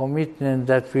our commitment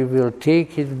that we will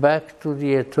take it back to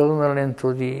the eternal and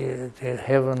to the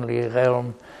heavenly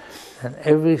realm, and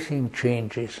everything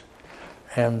changes.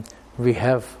 And we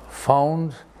have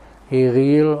found a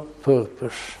real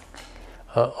purpose,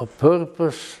 a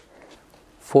purpose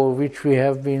for which we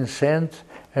have been sent,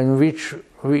 and which,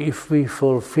 if we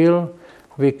fulfill,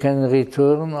 we can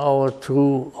return our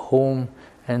true home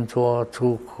and to our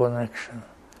true connection.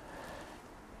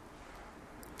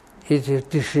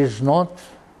 This is not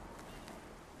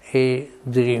a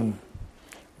dream.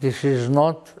 This is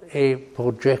not a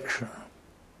projection.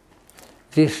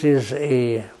 This is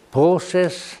a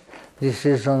process, this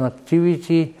is an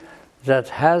activity that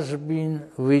has been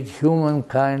with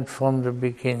humankind from the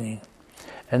beginning,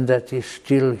 and that is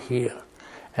still here.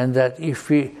 And that if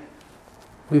we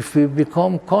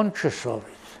become conscious of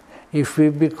it, if we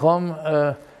become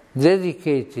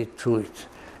dedicated to it,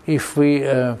 if we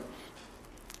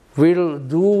will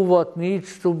do what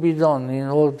needs to be done in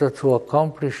order to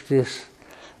accomplish this,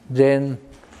 then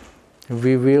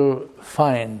we will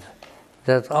find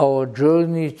that our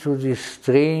journey to this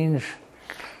strange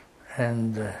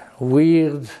and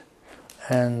weird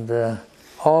and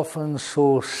often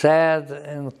so sad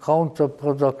and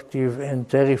counterproductive and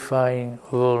terrifying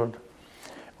world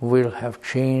will have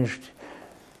changed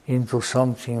into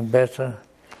something better,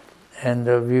 and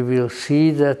we will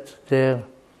see that there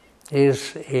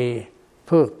is a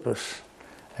purpose,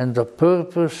 and the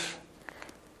purpose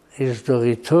is the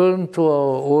return to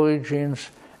our origins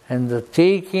and the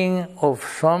taking of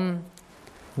some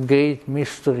great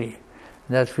mystery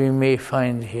that we may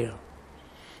find here.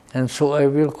 And so I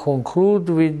will conclude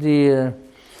with the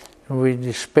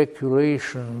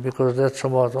speculation, because that's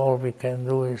about all we can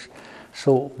do. Is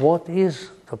so, what is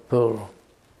the pearl?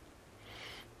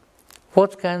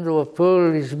 What kind of a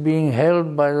pearl is being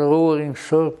held by the roaring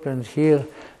serpent here,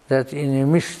 that in a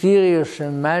mysterious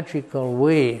and magical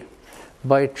way,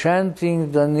 by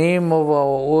chanting the name of our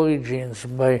origins,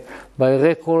 by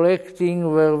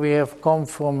recollecting where we have come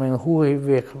from and who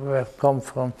we have come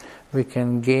from, we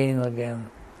can gain again?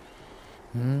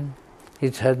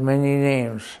 It had many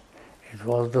names. It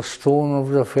was the stone of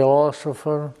the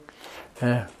philosopher,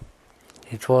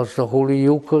 it was the Holy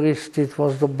Eucharist, it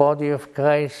was the body of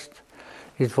Christ,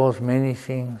 it was many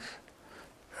things,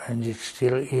 and it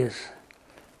still is.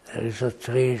 There is a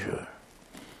treasure,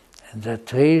 and that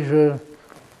treasure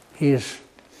is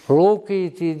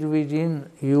located within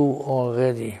you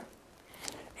already.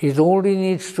 It only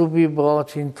needs to be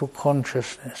brought into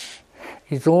consciousness.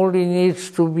 It only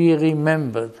needs to be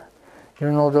remembered.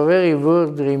 You know, the very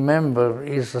word remember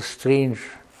is a strange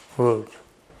word.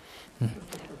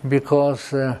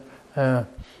 Because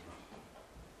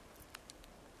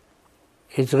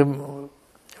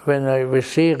when I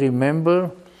say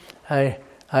remember, I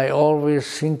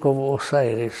always think of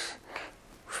Osiris,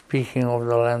 speaking of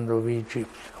the land of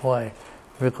Egypt. Why?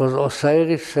 Because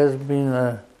Osiris has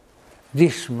been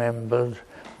dismembered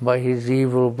by his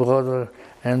evil brother,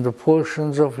 and the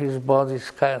portions of his body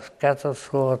scattered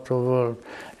throughout the world.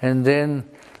 And then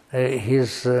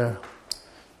his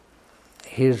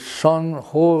son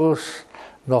Horus,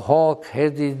 the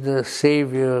hawk-headed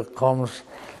savior, comes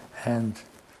and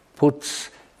puts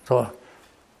the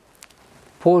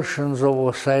portions of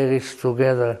Osiris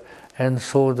together, and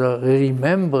so the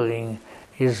remembering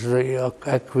is the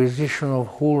acquisition of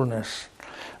wholeness.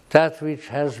 That which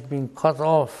has been cut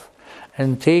off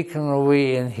and taken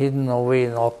away and hidden away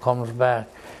now comes back,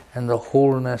 and the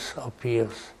wholeness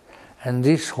appears. And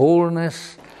this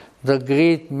wholeness, the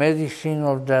great medicine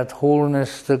of that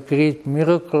wholeness, the great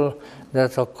miracle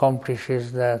that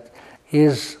accomplishes that,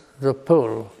 is the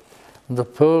pearl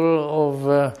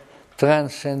of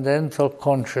transcendental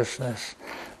consciousness,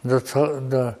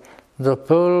 the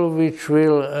pearl which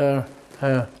will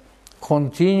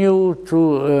continue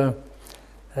to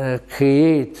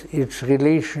create its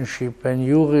relationship, a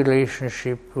new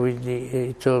relationship with the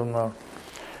eternal.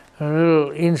 A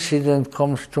little incident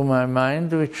comes to my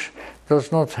mind which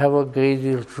does not have a great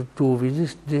deal to do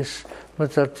with this,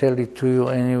 but I'll tell it to you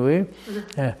anyway.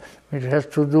 It has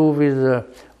to do with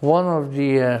one of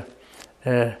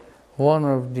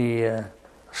the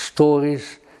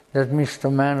stories that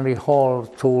Mr. Manly Hall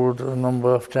told a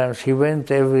number of times. He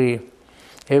went every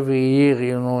year,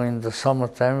 you know, in the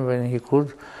summertime when he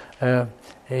could.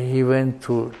 He went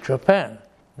to Japan.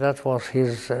 That was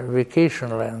his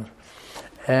vacation land.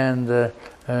 And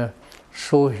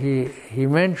so he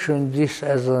mentioned this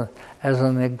as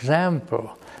an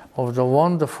example of the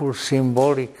wonderful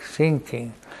symbolic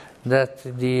thinking that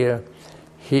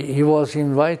he was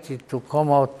invited to come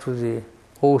out to the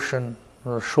ocean,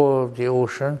 the shore of the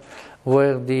ocean,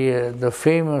 where the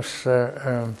famous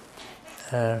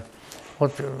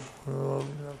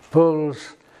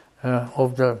pearls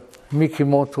of the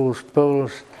Mikimoto's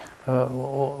pearls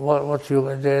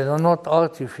they are not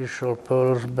artificial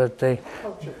pearls, but they've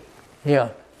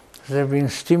been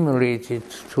stimulated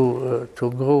to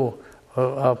grow,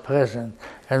 are present.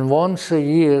 And once a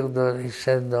year, he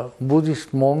said, the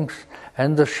Buddhist monks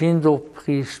and the Shinto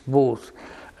priests both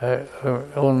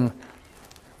on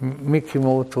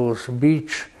Mikimoto's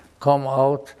beach come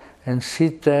out and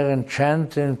sit there and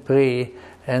chant and pray,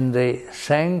 and they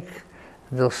thank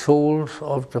the souls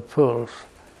of the pearls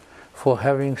for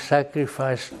having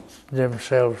sacrificed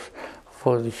themselves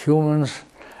for the humans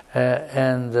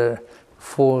and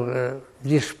for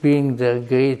this being their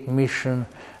great mission,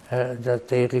 that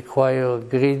they require a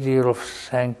great deal of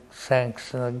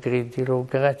thanks and a great deal of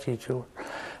gratitude.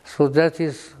 So that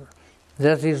is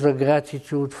a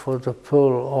gratitude for the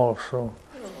pearl also.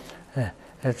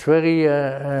 It's very,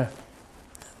 there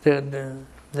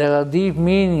are deep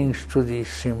meanings to these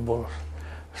symbols.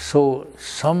 So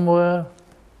somewhere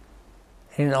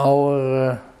in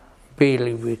our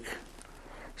bailiwick,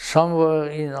 somewhere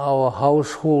in our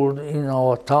household, in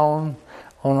our town,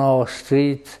 on our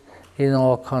street, in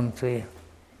our country,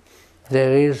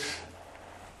 there is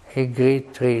a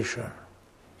great treasure.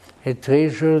 A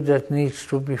treasure that needs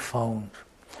to be found.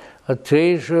 A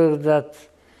treasure that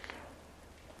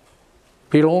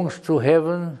belongs to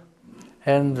heaven,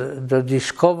 and the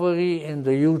discovery and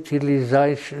the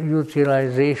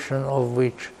utilization of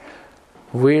which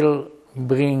will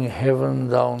bring heaven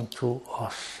down to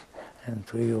us and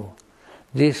to you.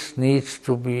 This needs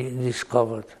to be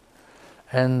discovered.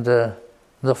 And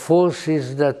the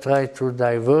forces that try to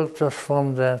divert us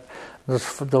from that,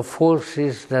 the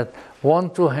forces that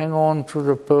want to hang on to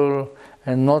the pearl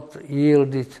and not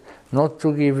yield it, not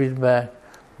to give it back,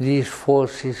 these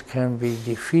forces can be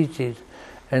defeated,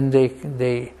 and they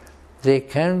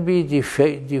can be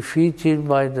defeated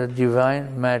by the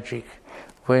divine magic.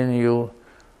 When you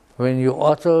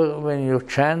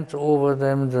chant over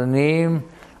them the name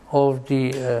of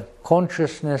the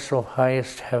consciousness of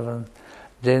highest heaven,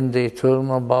 then they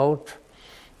turn about,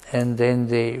 and then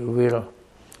they will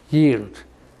yield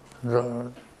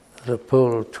the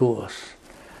pearl to us.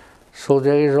 So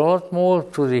there is a lot more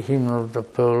to the hymn of the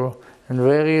pearl, and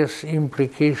various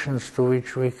implications to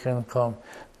which we can come.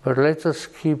 But let us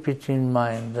keep it in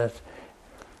mind that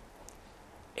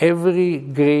every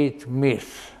great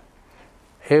myth,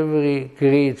 every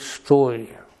great story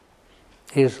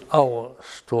is our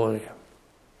story.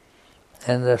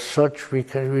 And as such, we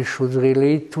should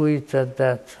relate to it at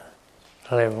that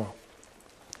level.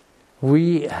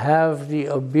 We have the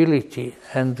ability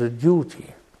and the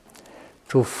duty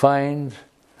to find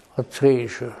a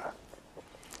treasure.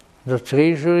 The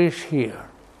treasure is here.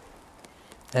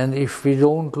 And if we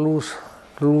don't lose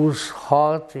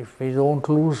heart, if we don't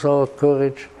lose our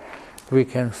courage, we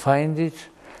can find it,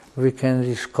 we can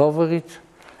discover it,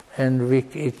 and we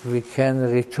can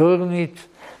return it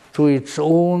to its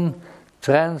own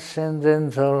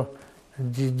transcendental,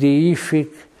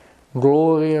 deific,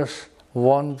 glorious,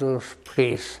 wondrous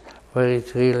place where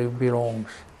it really belongs.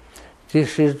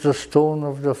 This is the stone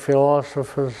of the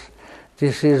philosophers.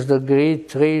 This is the great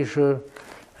treasure,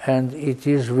 and it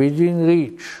is within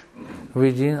reach,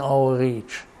 within our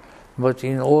reach. But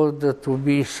in order to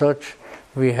be such,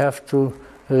 we have to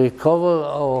recover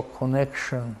our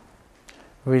connection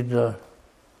with the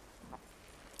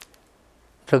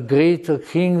greater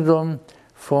kingdom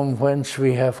from whence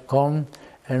we have come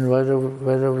and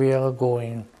whether we are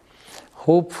going.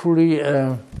 Hopefully,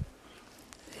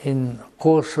 in the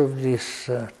course of this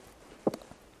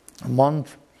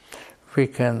month, we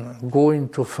can go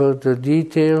into further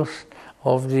details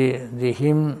of the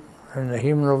hymn and the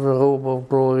hymn of the robe of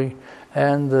glory,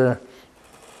 and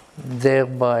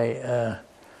thereby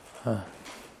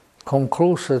come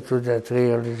closer to that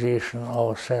realization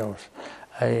ourselves.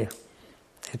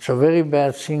 It's a very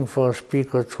bad thing for a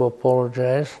speaker to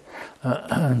apologize,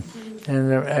 and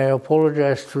I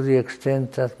apologize to the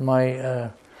extent that my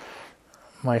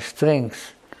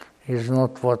strength is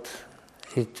not what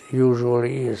it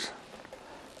usually is.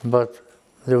 But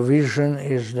the vision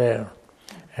is there.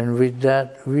 And with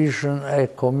that vision, I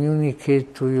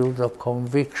communicate to you the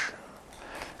conviction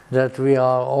that we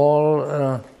are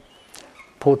all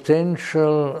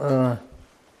potential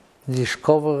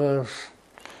discoverers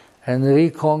and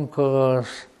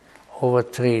reconquerors of a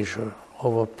treasure,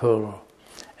 of a pearl.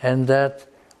 And that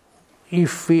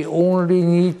if we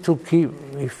only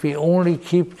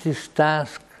keep this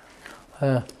task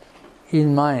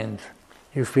in mind,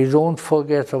 if we don't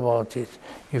forget about it,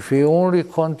 if we only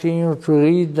continue to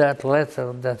read that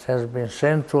letter that has been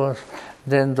sent to us,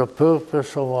 then the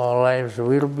purpose of our lives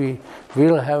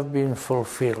will have been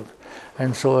fulfilled.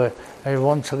 And so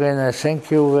once again I thank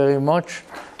you very much,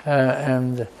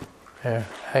 and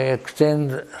I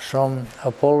extend some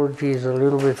apologies a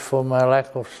little bit for my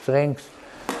lack of strength,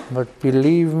 but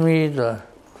believe me,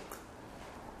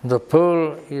 the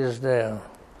pearl is there,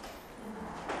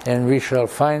 and we shall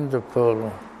find the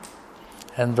pearl.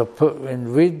 And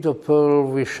with the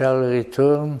pearl we shall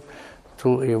return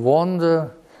to a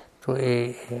wonder, to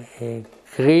a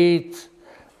great,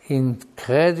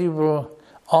 incredible,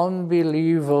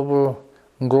 unbelievable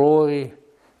glory,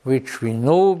 which we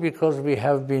know because we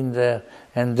have been there,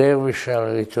 and there we shall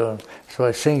return. So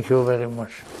I thank you very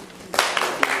much.